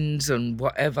toxins and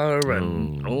whatever,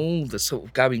 and all the sort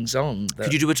of goings on.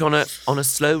 Could you do it on a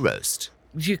slow roast?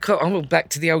 You could. Back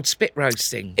to the old spit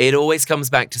roasting. It always comes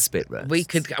back to spit roast. We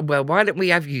could. Well, why don't we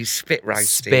have you spit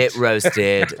roasted? Spit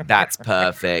roasted. That's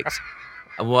perfect.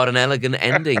 And what an elegant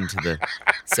ending to the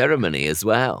ceremony as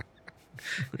well.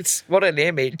 What an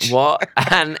image. What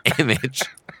an image.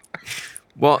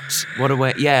 What a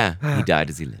way. Yeah, he died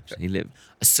as he lived. He lived.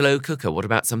 A slow cooker, what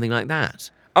about something like that?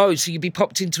 Oh, so you'd be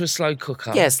popped into a slow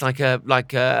cooker? Yes, like a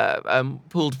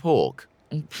pulled pork.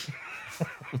 Is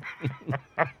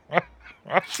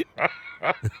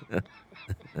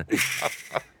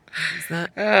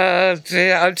that? Oh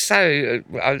dear, I'm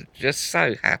just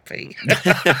so happy.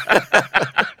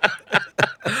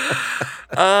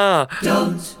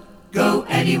 Don't go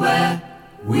anywhere,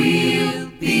 we'll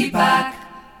be back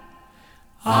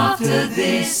after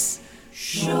this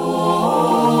short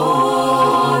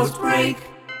break.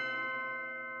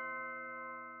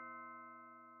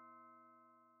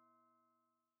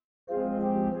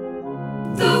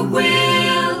 The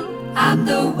will and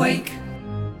the wake.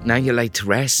 Now you're laid to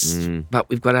rest, but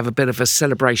we've got to have a bit of a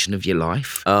celebration of your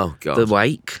life. Oh, God. The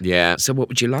wake. Yeah. So what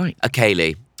would you like? A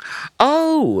ceilidh.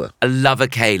 Oh! I love a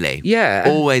ceilidh. Yeah.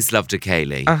 Always loved a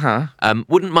ceilidh. Uh-huh.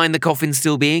 Wouldn't mind the coffin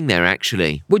still being there,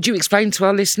 actually. Would you explain to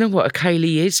our listener what a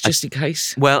ceilidh is, just in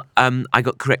case? Well, I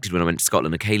got corrected when I went to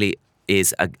Scotland. A ceilidh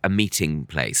is a meeting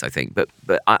place, I think. But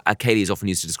a ceilidh is often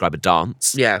used to describe a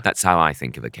dance. Yeah. That's how I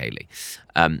think of a ceilidh.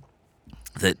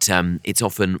 It's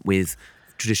often with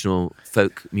traditional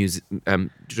folk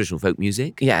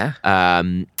music. Yeah.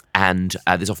 And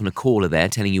there's often a caller there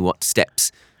telling you what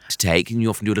steps to take, and you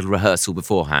often do a little rehearsal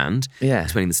beforehand, Yeah.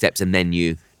 explaining the steps, and then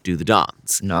you do the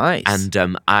dance. Nice. And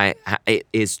it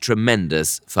is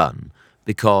tremendous fun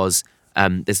because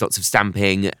there's lots of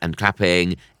stamping and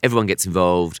clapping. Everyone gets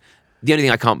involved. The only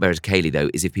thing I can't bear as Kaylee, though,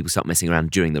 is if people start messing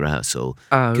around during the rehearsal.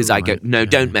 Because I go, no,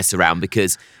 don't mess around,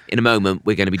 because in a moment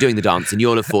we're going to be doing the dance and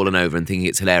you'll have fallen over and thinking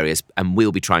it's hilarious, and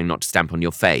we'll be trying not to stamp on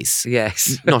your face.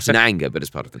 Yes. Not in anger, but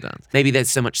as part of the dance. Maybe there's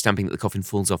so much stamping that the coffin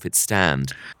falls off its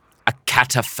stand. A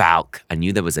catafalque. I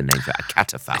knew there was a name for it. A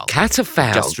catafalque.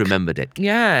 Catafalque. Just remembered it.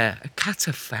 Yeah, a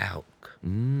catafalque.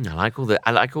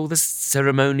 I like all the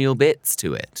ceremonial bits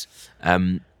to it.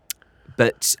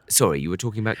 But sorry, you were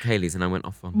talking about Kaylee's and I went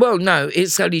off on. Well, no,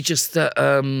 it's only just that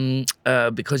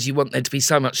because you want there to be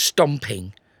so much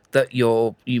stomping that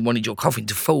you wanted your coffin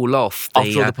to fall off.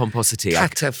 After all the pomposity.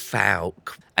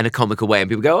 Catafalque. And a comical way, and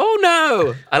people go, oh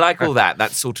no! I like all that.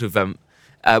 That's sort of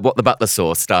what the Butler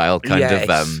saw style kind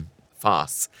of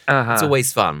farce. It's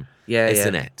always fun,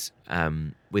 isn't it?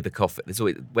 With a coffin, there's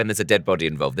always, when there's a dead body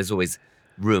involved, there's always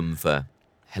room for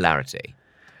hilarity.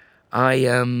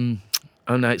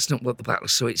 Oh no, it's not what the Butler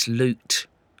saw. It's Loot.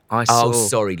 I saw. Oh,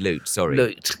 sorry, Loot. Sorry,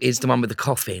 Loot is the one with the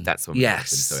coffin. That's the one.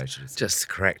 Yes. With the coffin. Sorry, I should have said. Just to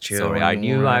correct you. Sorry, I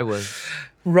knew I was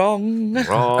wrong.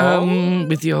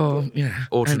 With your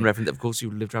Orton reference. Of course, you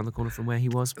lived around the corner from where he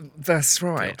was. That's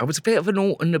right. I was a bit of an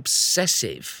Orton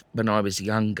obsessive when I was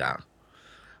younger.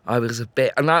 I was a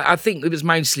bit, and I think it was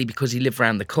mostly because he lived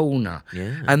around the corner.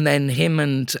 Yeah. And then him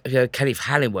and Kenneth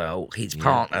Halliwell, his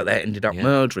partner, they ended up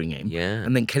murdering him. Yeah.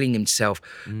 And then killing himself.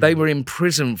 They were in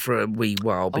prison for a wee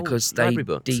while because they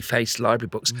defaced library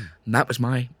books. And that was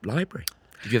my library.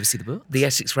 Did you ever see the book? The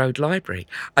Essex Road Library.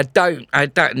 I don't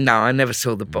know, I never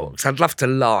saw the books. I'd love to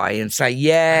lie and say,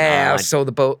 I saw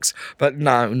the books, but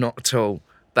no, not at all.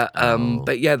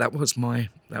 But yeah, that was my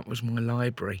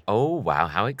library. Oh wow,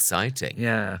 how exciting!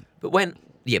 Yeah, but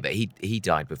he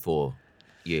died before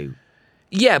you.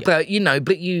 Yeah, but he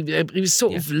was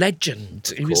sort of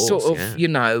legend. He was sort of,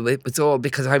 it was all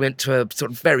because I went to a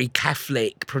sort of very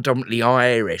Catholic, predominantly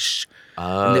Irish.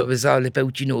 And it was all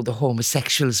about, the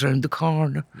homosexuals around the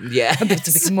corner. Yeah. And there's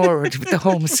a bit more with the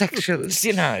homosexuals,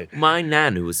 My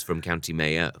nan, who was from County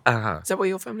Mayo. Is that where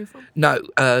your family from? No,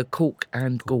 Cork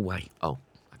and Galway. Oh,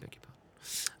 I beg your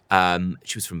pardon.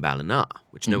 She was from Ballina,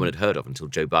 which no one had heard of until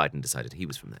Joe Biden decided he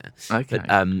was from there. Okay.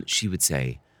 But she would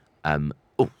say,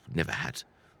 never had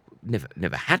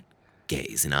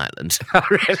gays in Ireland. Oh,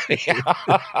 really?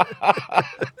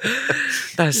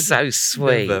 That's so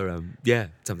sweet. Never,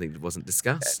 something that wasn't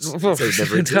discussed. So it never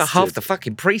existed. Half the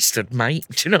fucking priesthood, mate.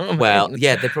 Do you know what I mean? Well,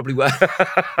 yeah, there probably were.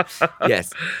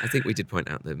 Yes, I think we did point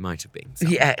out there might have been some.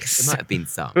 Yes. There might have been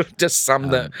some. Just some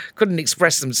that couldn't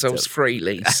express themselves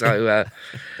freely, so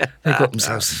they got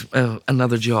themselves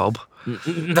another job.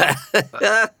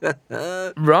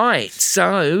 Right,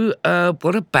 so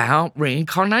what about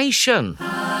reincarnation?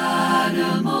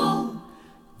 Animal,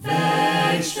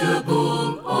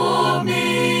 vegetable, or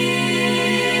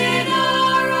mineral.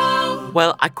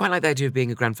 Well, I quite like the idea of being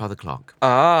a grandfather clock.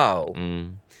 Oh.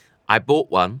 I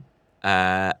bought one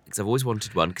because I've always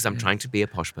wanted one because I'm trying to be a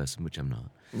posh person, which I'm not.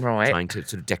 Right. Trying to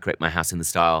sort of decorate my house in the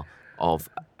style of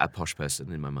a posh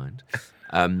person in my mind.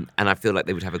 And I feel like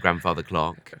they would have a grandfather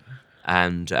clock.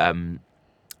 And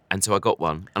so I got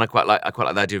one. And I quite like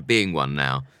the idea of being one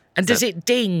now. And does it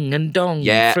ding and dong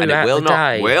throughout and it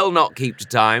will not keep to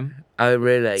time. Oh,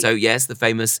 really? So yes, the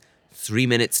famous 3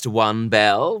 minutes to 1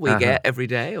 bell we get every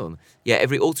day, all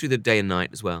through the day and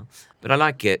night as well. But I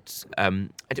like it.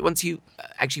 Once you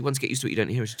get used to it, you don't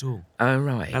hear it at all. Oh,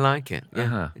 right. I like it.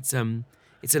 Yeah, it's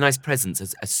a nice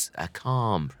presence, a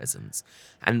calm presence.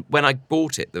 And when I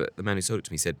bought it, the man who sold it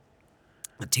to me said,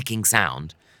 the ticking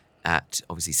sound at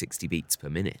obviously 60 beats per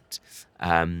minute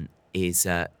is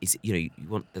you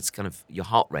want, that's kind of your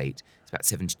heart rate. It's about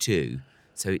 72.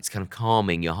 So it's kind of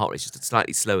calming your heart rate. It's just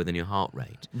slightly slower than your heart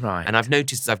rate. Right. And I've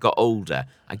noticed as I've got older,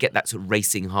 I get that sort of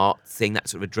racing heart thing, that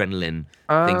sort of adrenaline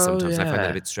thing sometimes. And I find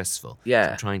that a bit stressful. Yeah.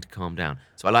 So I'm trying to calm down.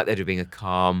 So I like that of being a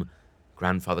calm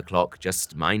grandfather clock,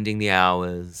 just minding the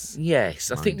hours.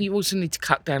 Yes. I think you also need to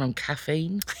cut down on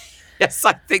caffeine. Yes,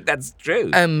 I think that's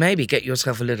true. And maybe get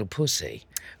yourself a little pussy.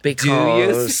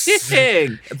 Because do you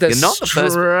think? You're not the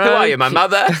first. Who are you, my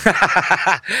mother?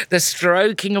 The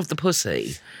stroking of the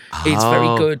pussy is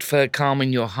very good for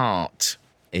calming your heart.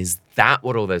 Is that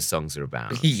what all those songs are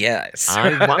about? Yes.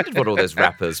 I wondered what all those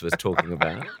rappers were talking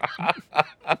about.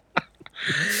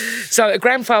 So, a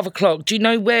grandfather clock, do you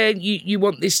know where you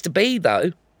want this to be,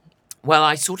 though? Well,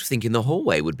 I sort of think in the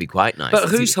hallway would be quite nice. But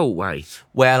whose hallway?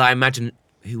 Well, I imagine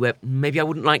maybe I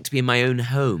wouldn't like to be in my own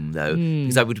home, though,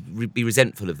 because I would be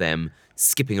resentful of them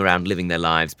skipping around, living their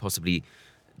lives, possibly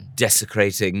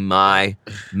desecrating my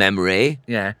memory,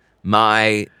 Yeah.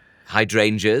 my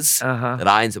hydrangeas,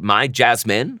 my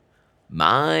jasmine,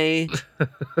 my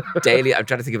daily. I'm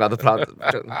trying to think of other plants.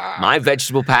 My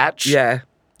vegetable patch. Yeah.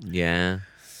 Yeah.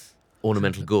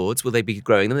 Ornamental gourds. Will they be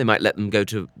growing them? They might let them go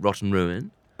to rot and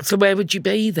ruin. So where would you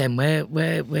be then? Where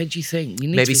do you think? You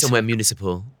need to Maybe be somewhere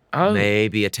municipal. Oh.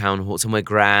 Maybe a town hall, somewhere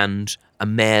grand, a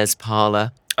mayor's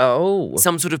parlour. Oh.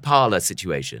 Some sort of parlour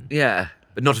situation. Yeah.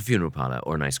 But not a funeral parlour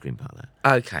or an ice cream parlour.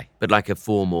 Okay. But like a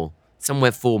formal,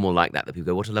 somewhere formal like that people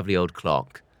go, what a lovely old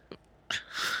clock.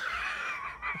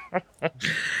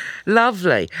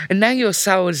 Lovely. And now your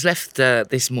soul has left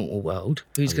this mortal world.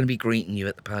 Who's going to be greeting you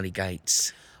at the pearly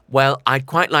gates? Well, I'd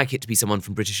quite like it to be someone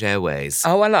from British Airways.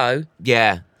 Oh, hello.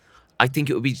 Yeah. I think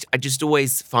it would be, I just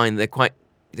always find they're quite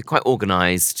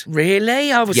organised.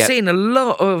 Really? I was Yeah. seeing a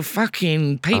lot of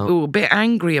fucking people a bit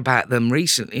angry about them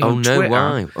recently on no, Twitter.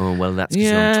 why? Oh, well, that's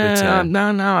because you're on Twitter.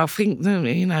 No, I think,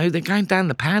 they're going down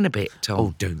the pan a bit, Tom.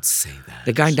 Oh, don't say that.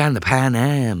 They're going down the Pan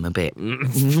Am a bit.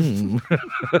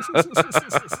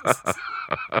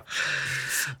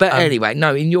 But anyway,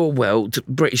 no, in your world,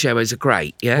 British Airways are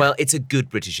great, yeah? Well, it's a good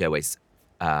British Airways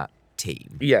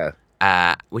team. yeah.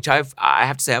 Which I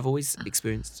have to say I've always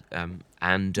experienced, and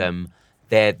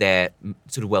they're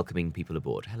sort of welcoming people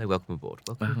aboard. Hello, welcome aboard.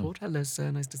 Welcome aboard. Hello,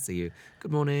 sir. Nice to see you.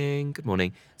 Good morning. Good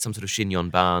morning. Some sort of chignon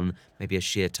bun, maybe a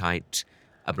sheer tight,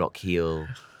 a block heel,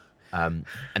 a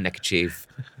neckerchief,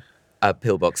 a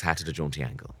pillbox hat at a jaunty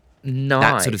angle. Nice.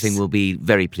 That sort of thing will be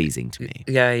very pleasing to me.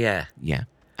 Yeah, yeah. Yeah.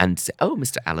 And say, oh,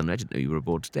 Mr. Allen, I didn't know you were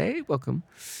aboard today. Welcome.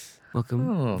 Welcome.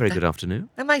 Oh, very good afternoon.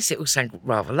 That makes it all sound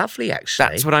rather lovely, actually.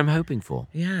 That's what I'm hoping for.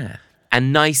 Yeah.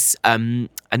 And a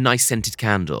nice scented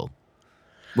candle,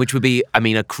 which would be,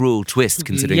 a cruel twist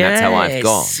considering that's how I've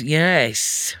gone.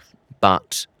 Yes.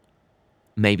 But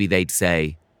maybe they'd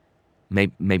say,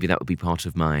 maybe that would be part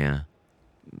of my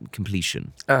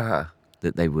completion. Uh-huh.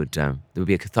 That they would, there would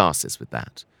be a catharsis with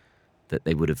that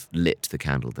they would have lit the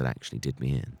candle that actually did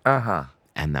me in. Uh-huh.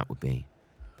 And that would be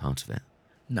part of it.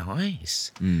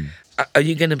 Nice. Are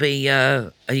you going to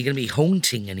be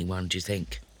haunting anyone, do you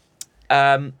think?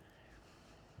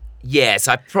 Yes,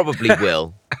 I probably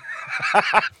will.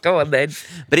 Go on then.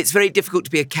 But it's very difficult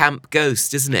to be a camp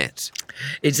ghost, isn't it?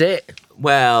 Is it?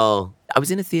 Well, I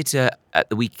was in a theatre at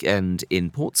the weekend in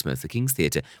Portsmouth, the King's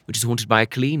Theatre, which is haunted by a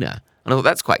cleaner. And I thought,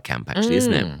 that's quite camp, actually,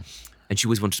 isn't it? And she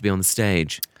always wanted to be on the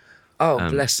stage. Oh,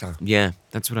 bless her. Yeah,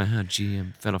 that's what I heard. She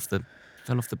fell off the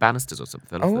banisters or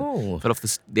something. Fell off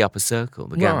the upper circle.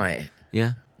 The gown. Right.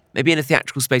 Yeah. Maybe in a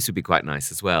theatrical space would be quite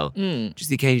nice as well. Just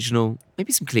the occasional,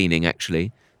 maybe some cleaning,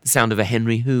 actually. The sound of a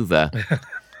Henry Hoover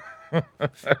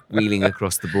wheeling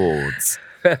across the boards.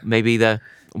 Maybe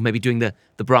doing the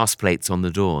brass plates on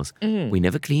the doors. We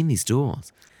never clean these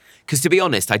doors. Because to be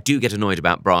honest, I do get annoyed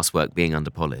about brass work being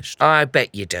underpolished. I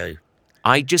bet you do.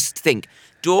 I just think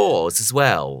doors as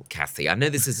well, Kathy. I know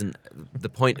this isn't the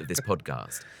point of this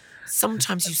podcast.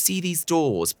 Sometimes you see these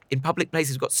doors in public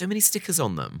places got so many stickers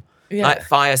on them. Yeah. Like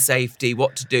fire safety,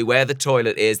 what to do, where the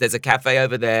toilet is, there's a cafe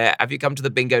over there, have you come to the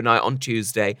bingo night on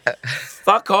Tuesday?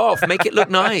 Fuck off, make it look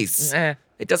nice.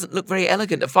 It doesn't look very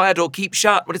elegant. A fire door, keep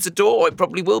shut. Well, it's a door, it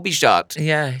probably will be shut.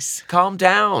 Yes. Calm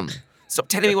down. Stop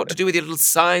telling me what to do with your little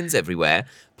signs everywhere.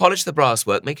 Polish the brass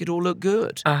work, make it all look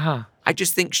good. Uh-huh. I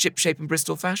just think shipshape and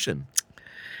Bristol fashion.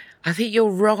 I think you're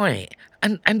right.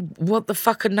 And what the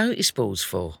fuck are notice boards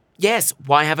for? Yes,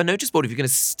 why have a notice board if you're going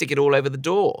to stick it all over the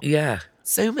door? Yeah.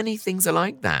 So many things are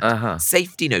like that.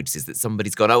 Safety notices that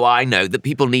somebody's gone, oh, I know that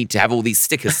people need to have all these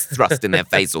stickers thrust in their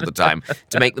face all the time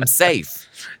to make them safe.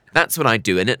 That's what I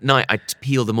do. And at night, I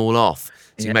peel them all off.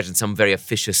 So you imagine some very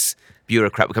officious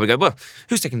bureaucrat would come and go, well,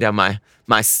 who's taking down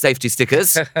my safety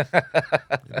stickers?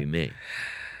 It'd be me.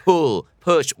 Pull,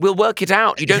 push, we'll work it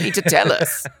out. You don't need to tell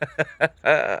us.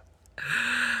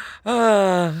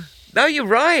 No, you're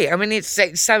right. I mean, it's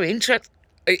so interesting.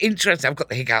 I've got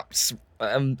the hiccups.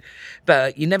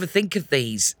 But you never think of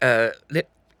these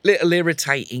little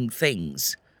irritating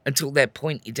things until they're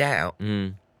pointed out.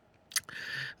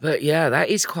 But yeah, that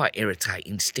is quite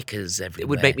irritating. Stickers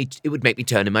everywhere. It would make me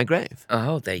turn in my grave.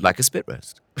 Oh, there you like a spit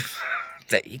roast.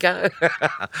 There you go.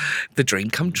 The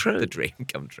dream come true. The dream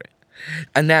come true.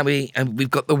 And now we've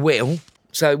got the will.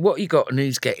 So what you got and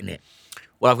who's getting it?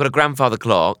 Well, I've got a grandfather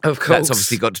clock. Of course. That's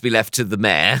obviously got to be left to the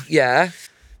mayor. Yeah.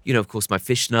 You know, of course, my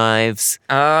fish knives.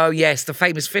 Oh, yes, the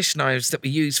famous fish knives that we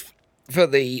use for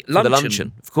the luncheon. For the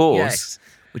luncheon, of course. Yes.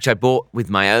 Which I bought with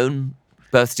my own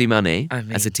birthday money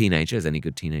as a teenager, as any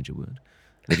good teenager would.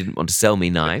 They didn't want to sell me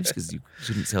knives because you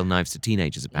shouldn't sell knives to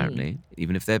teenagers, apparently,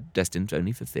 even if they're destined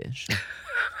only for fish.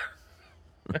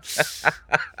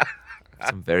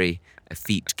 Some very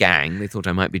effete gang. They thought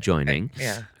I might be joining.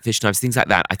 Yeah. Fish knives, things like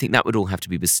that. I think that would all have to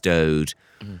be bestowed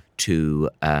to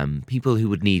people who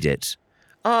would need it.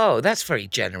 Oh, that's very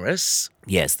generous.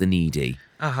 Yes, the needy.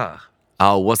 Uh-huh.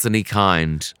 Oh, wasn't he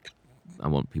kind? I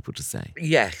want people to say.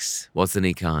 Yes. Wasn't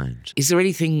he kind? Is there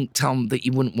anything, Tom, that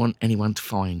you wouldn't want anyone to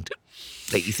find?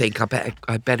 That you think, I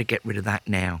better get rid of that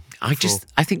now? I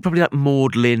think probably like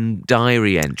maudlin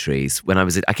diary entries when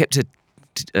I kept a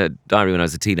diary when I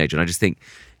was a teenager, and I just think,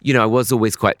 I was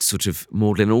always quite sort of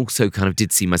maudlin, also kind of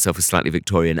did see myself as slightly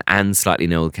Victorian and slightly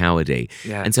Noel Cowardy.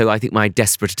 Yeah. And so I think my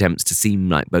desperate attempts to seem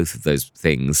like both of those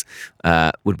things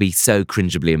would be so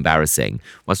cringeably embarrassing,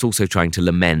 whilst also trying to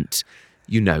lament,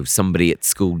 somebody at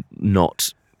school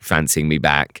not fancying me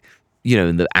back,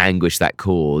 and the anguish that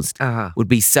caused would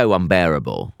be so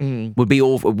unbearable. Would be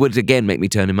awful, would again make me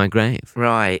turn in my grave.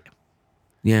 Right.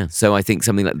 Yeah, so I think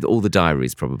something like all the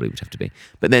diaries probably would have to be.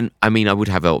 But then, I would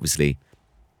have obviously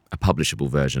a publishable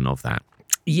version of that.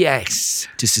 Yes.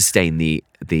 To sustain the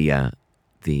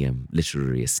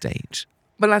literary estate.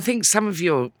 Well, I think some of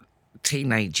your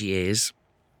teenage years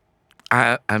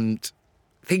and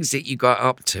things that you got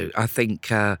up to, I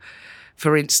think,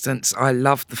 for instance, I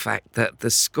loved the fact that the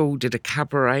school did a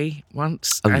cabaret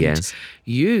once. Oh, and yes.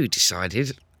 You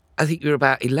decided, I think you were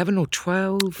about 11 or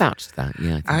 12. About that, yeah.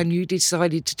 I think. And you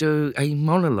decided to do a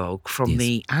monologue from Yes.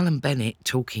 the Alan Bennett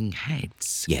Talking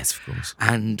Heads. Yes, of course.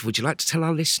 And would you like to tell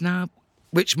our listener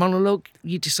which monologue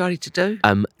you decided to do?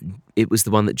 It was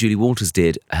the one that Julie Walters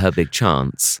did, Her Big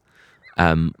Chance,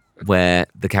 where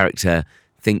the character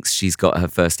thinks she's got her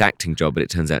first acting job, but it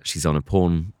turns out she's on a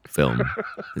porn film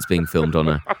that's being filmed on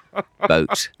a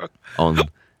boat on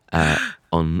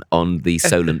the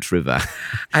Solent River.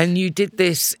 And you did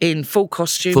this in full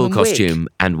costume Full and costume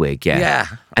and wig, yeah. Yeah.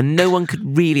 And no one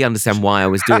could really understand why I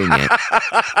was doing it.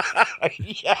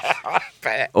 Yeah, I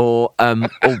bet. Or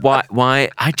why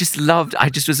I just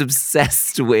was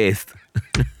obsessed with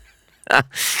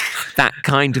that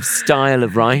kind of style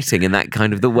of writing and that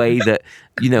kind of the way that,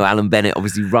 Alan Bennett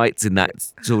obviously writes in that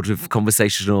sort of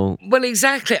conversational. Well,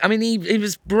 exactly. I mean, he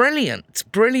was brilliant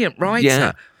writer.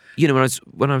 Yeah.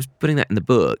 When I was putting that in the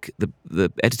book,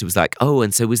 the editor was like, "Oh,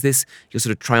 and so was this your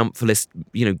sort of triumphalist,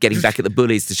 getting back at the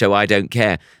bullies to show I don't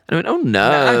care?" And I went, "Oh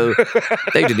no,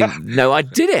 they didn't even know I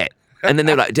did it." And then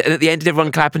they were like, and at the end, did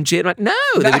everyone clap and cheer? I'm like, no,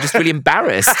 they were just really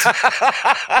embarrassed.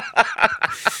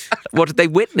 What did they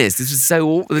witness? This was so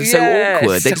awkward.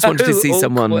 They just wanted to see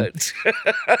someone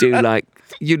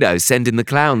do send in the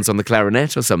clowns on the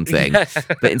clarinet or something. Yeah.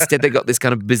 But instead, they got this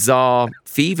kind of bizarre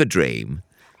fever dream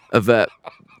of a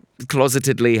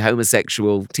closetedly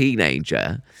homosexual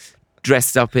teenager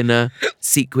dressed up in a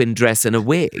sequin dress and a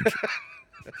wig.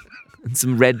 And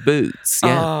some red boots.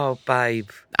 Yeah. Oh,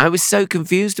 babe. I was so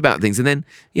confused about things. And then,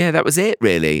 that was it,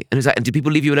 really. And it was like, and did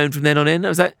people leave you alone from then on in? I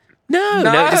was like, no, it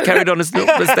just carried on as they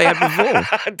had before.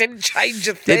 Didn't change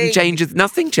a thing.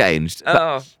 Nothing changed.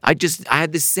 Oh. But I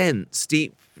had this sense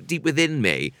deep within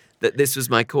me that this was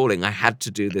my calling. I had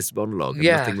to do this monologue and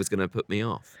nothing was going to put me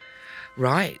off.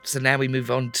 Right, so now we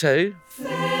move on to...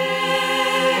 Famous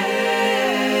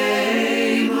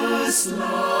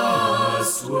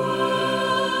last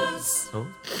words. Oh,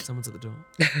 someone's at the door.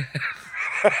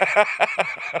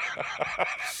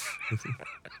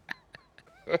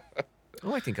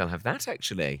 Oh, I think I'll have that,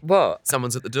 actually. What?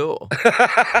 Someone's at the door.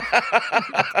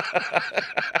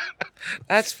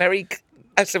 That's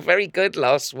a very good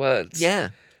last words. Yeah,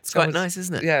 it's quite nice,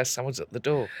 isn't it? Yeah, someone's at the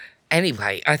door.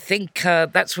 Anyway, I think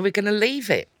that's where we're going to leave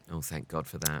it. Oh, thank God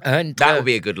for that. And that will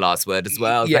be a good last word as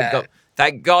well. Yeah.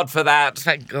 Thank God for that.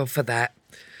 Thank God for that.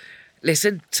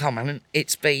 Listen, Tom Allen,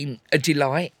 it's been a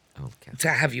delight to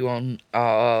have you on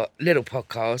our little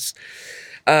podcast.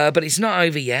 But it's not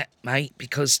over yet, mate,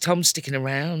 because Tom's sticking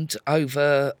around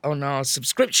over on our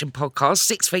subscription podcast,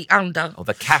 6 Feet Under. Oh,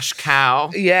 the cash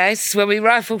cow. Yes, where we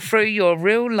rifle through your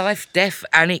real-life death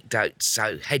anecdotes.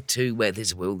 So head to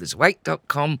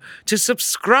wherethere'sawillthere'sawake.com to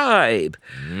subscribe.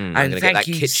 And thank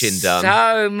you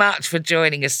so much for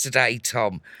joining us today,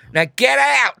 Tom. Now get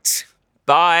out!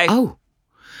 Bye. Oh,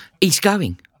 he's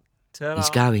going. Ta-da. He's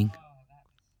going.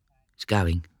 He's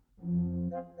going.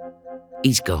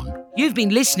 He's gone. You've been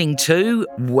listening to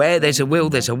Where There's a Will,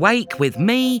 There's a Wake with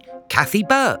me, Kathy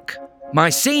Burke. My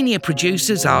senior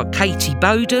producers are Katie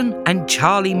Bowden and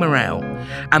Charlie Morrell.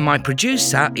 And my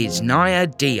producer is Naya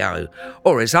Dio,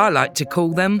 or as I like to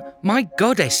call them, my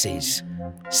goddesses.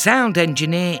 Sound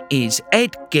engineer is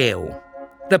Ed Gill.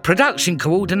 The production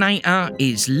coordinator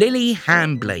is Lily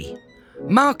Hambley.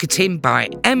 Marketing by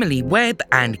Emily Webb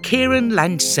and Kieran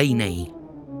Lancini.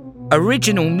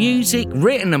 Original music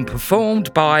written and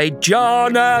performed by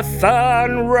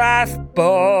Jonathan Rathbone.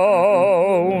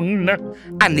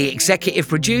 And the executive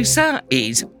producer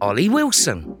is Ollie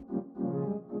Wilson.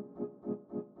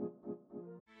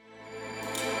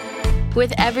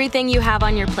 With everything you have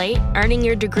on your plate, earning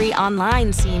your degree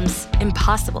online seems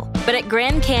impossible. But at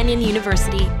Grand Canyon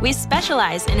University, we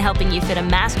specialize in helping you fit a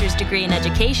master's degree in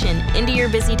education into your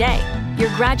busy day. Your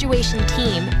graduation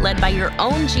team, led by your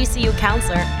own GCU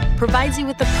counselor, provides you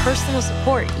with the personal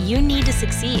support you need to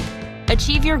succeed.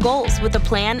 Achieve your goals with a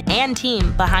plan and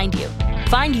team behind you.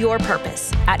 Find your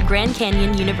purpose at Grand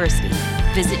Canyon University.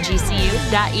 Visit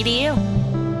gcu.edu.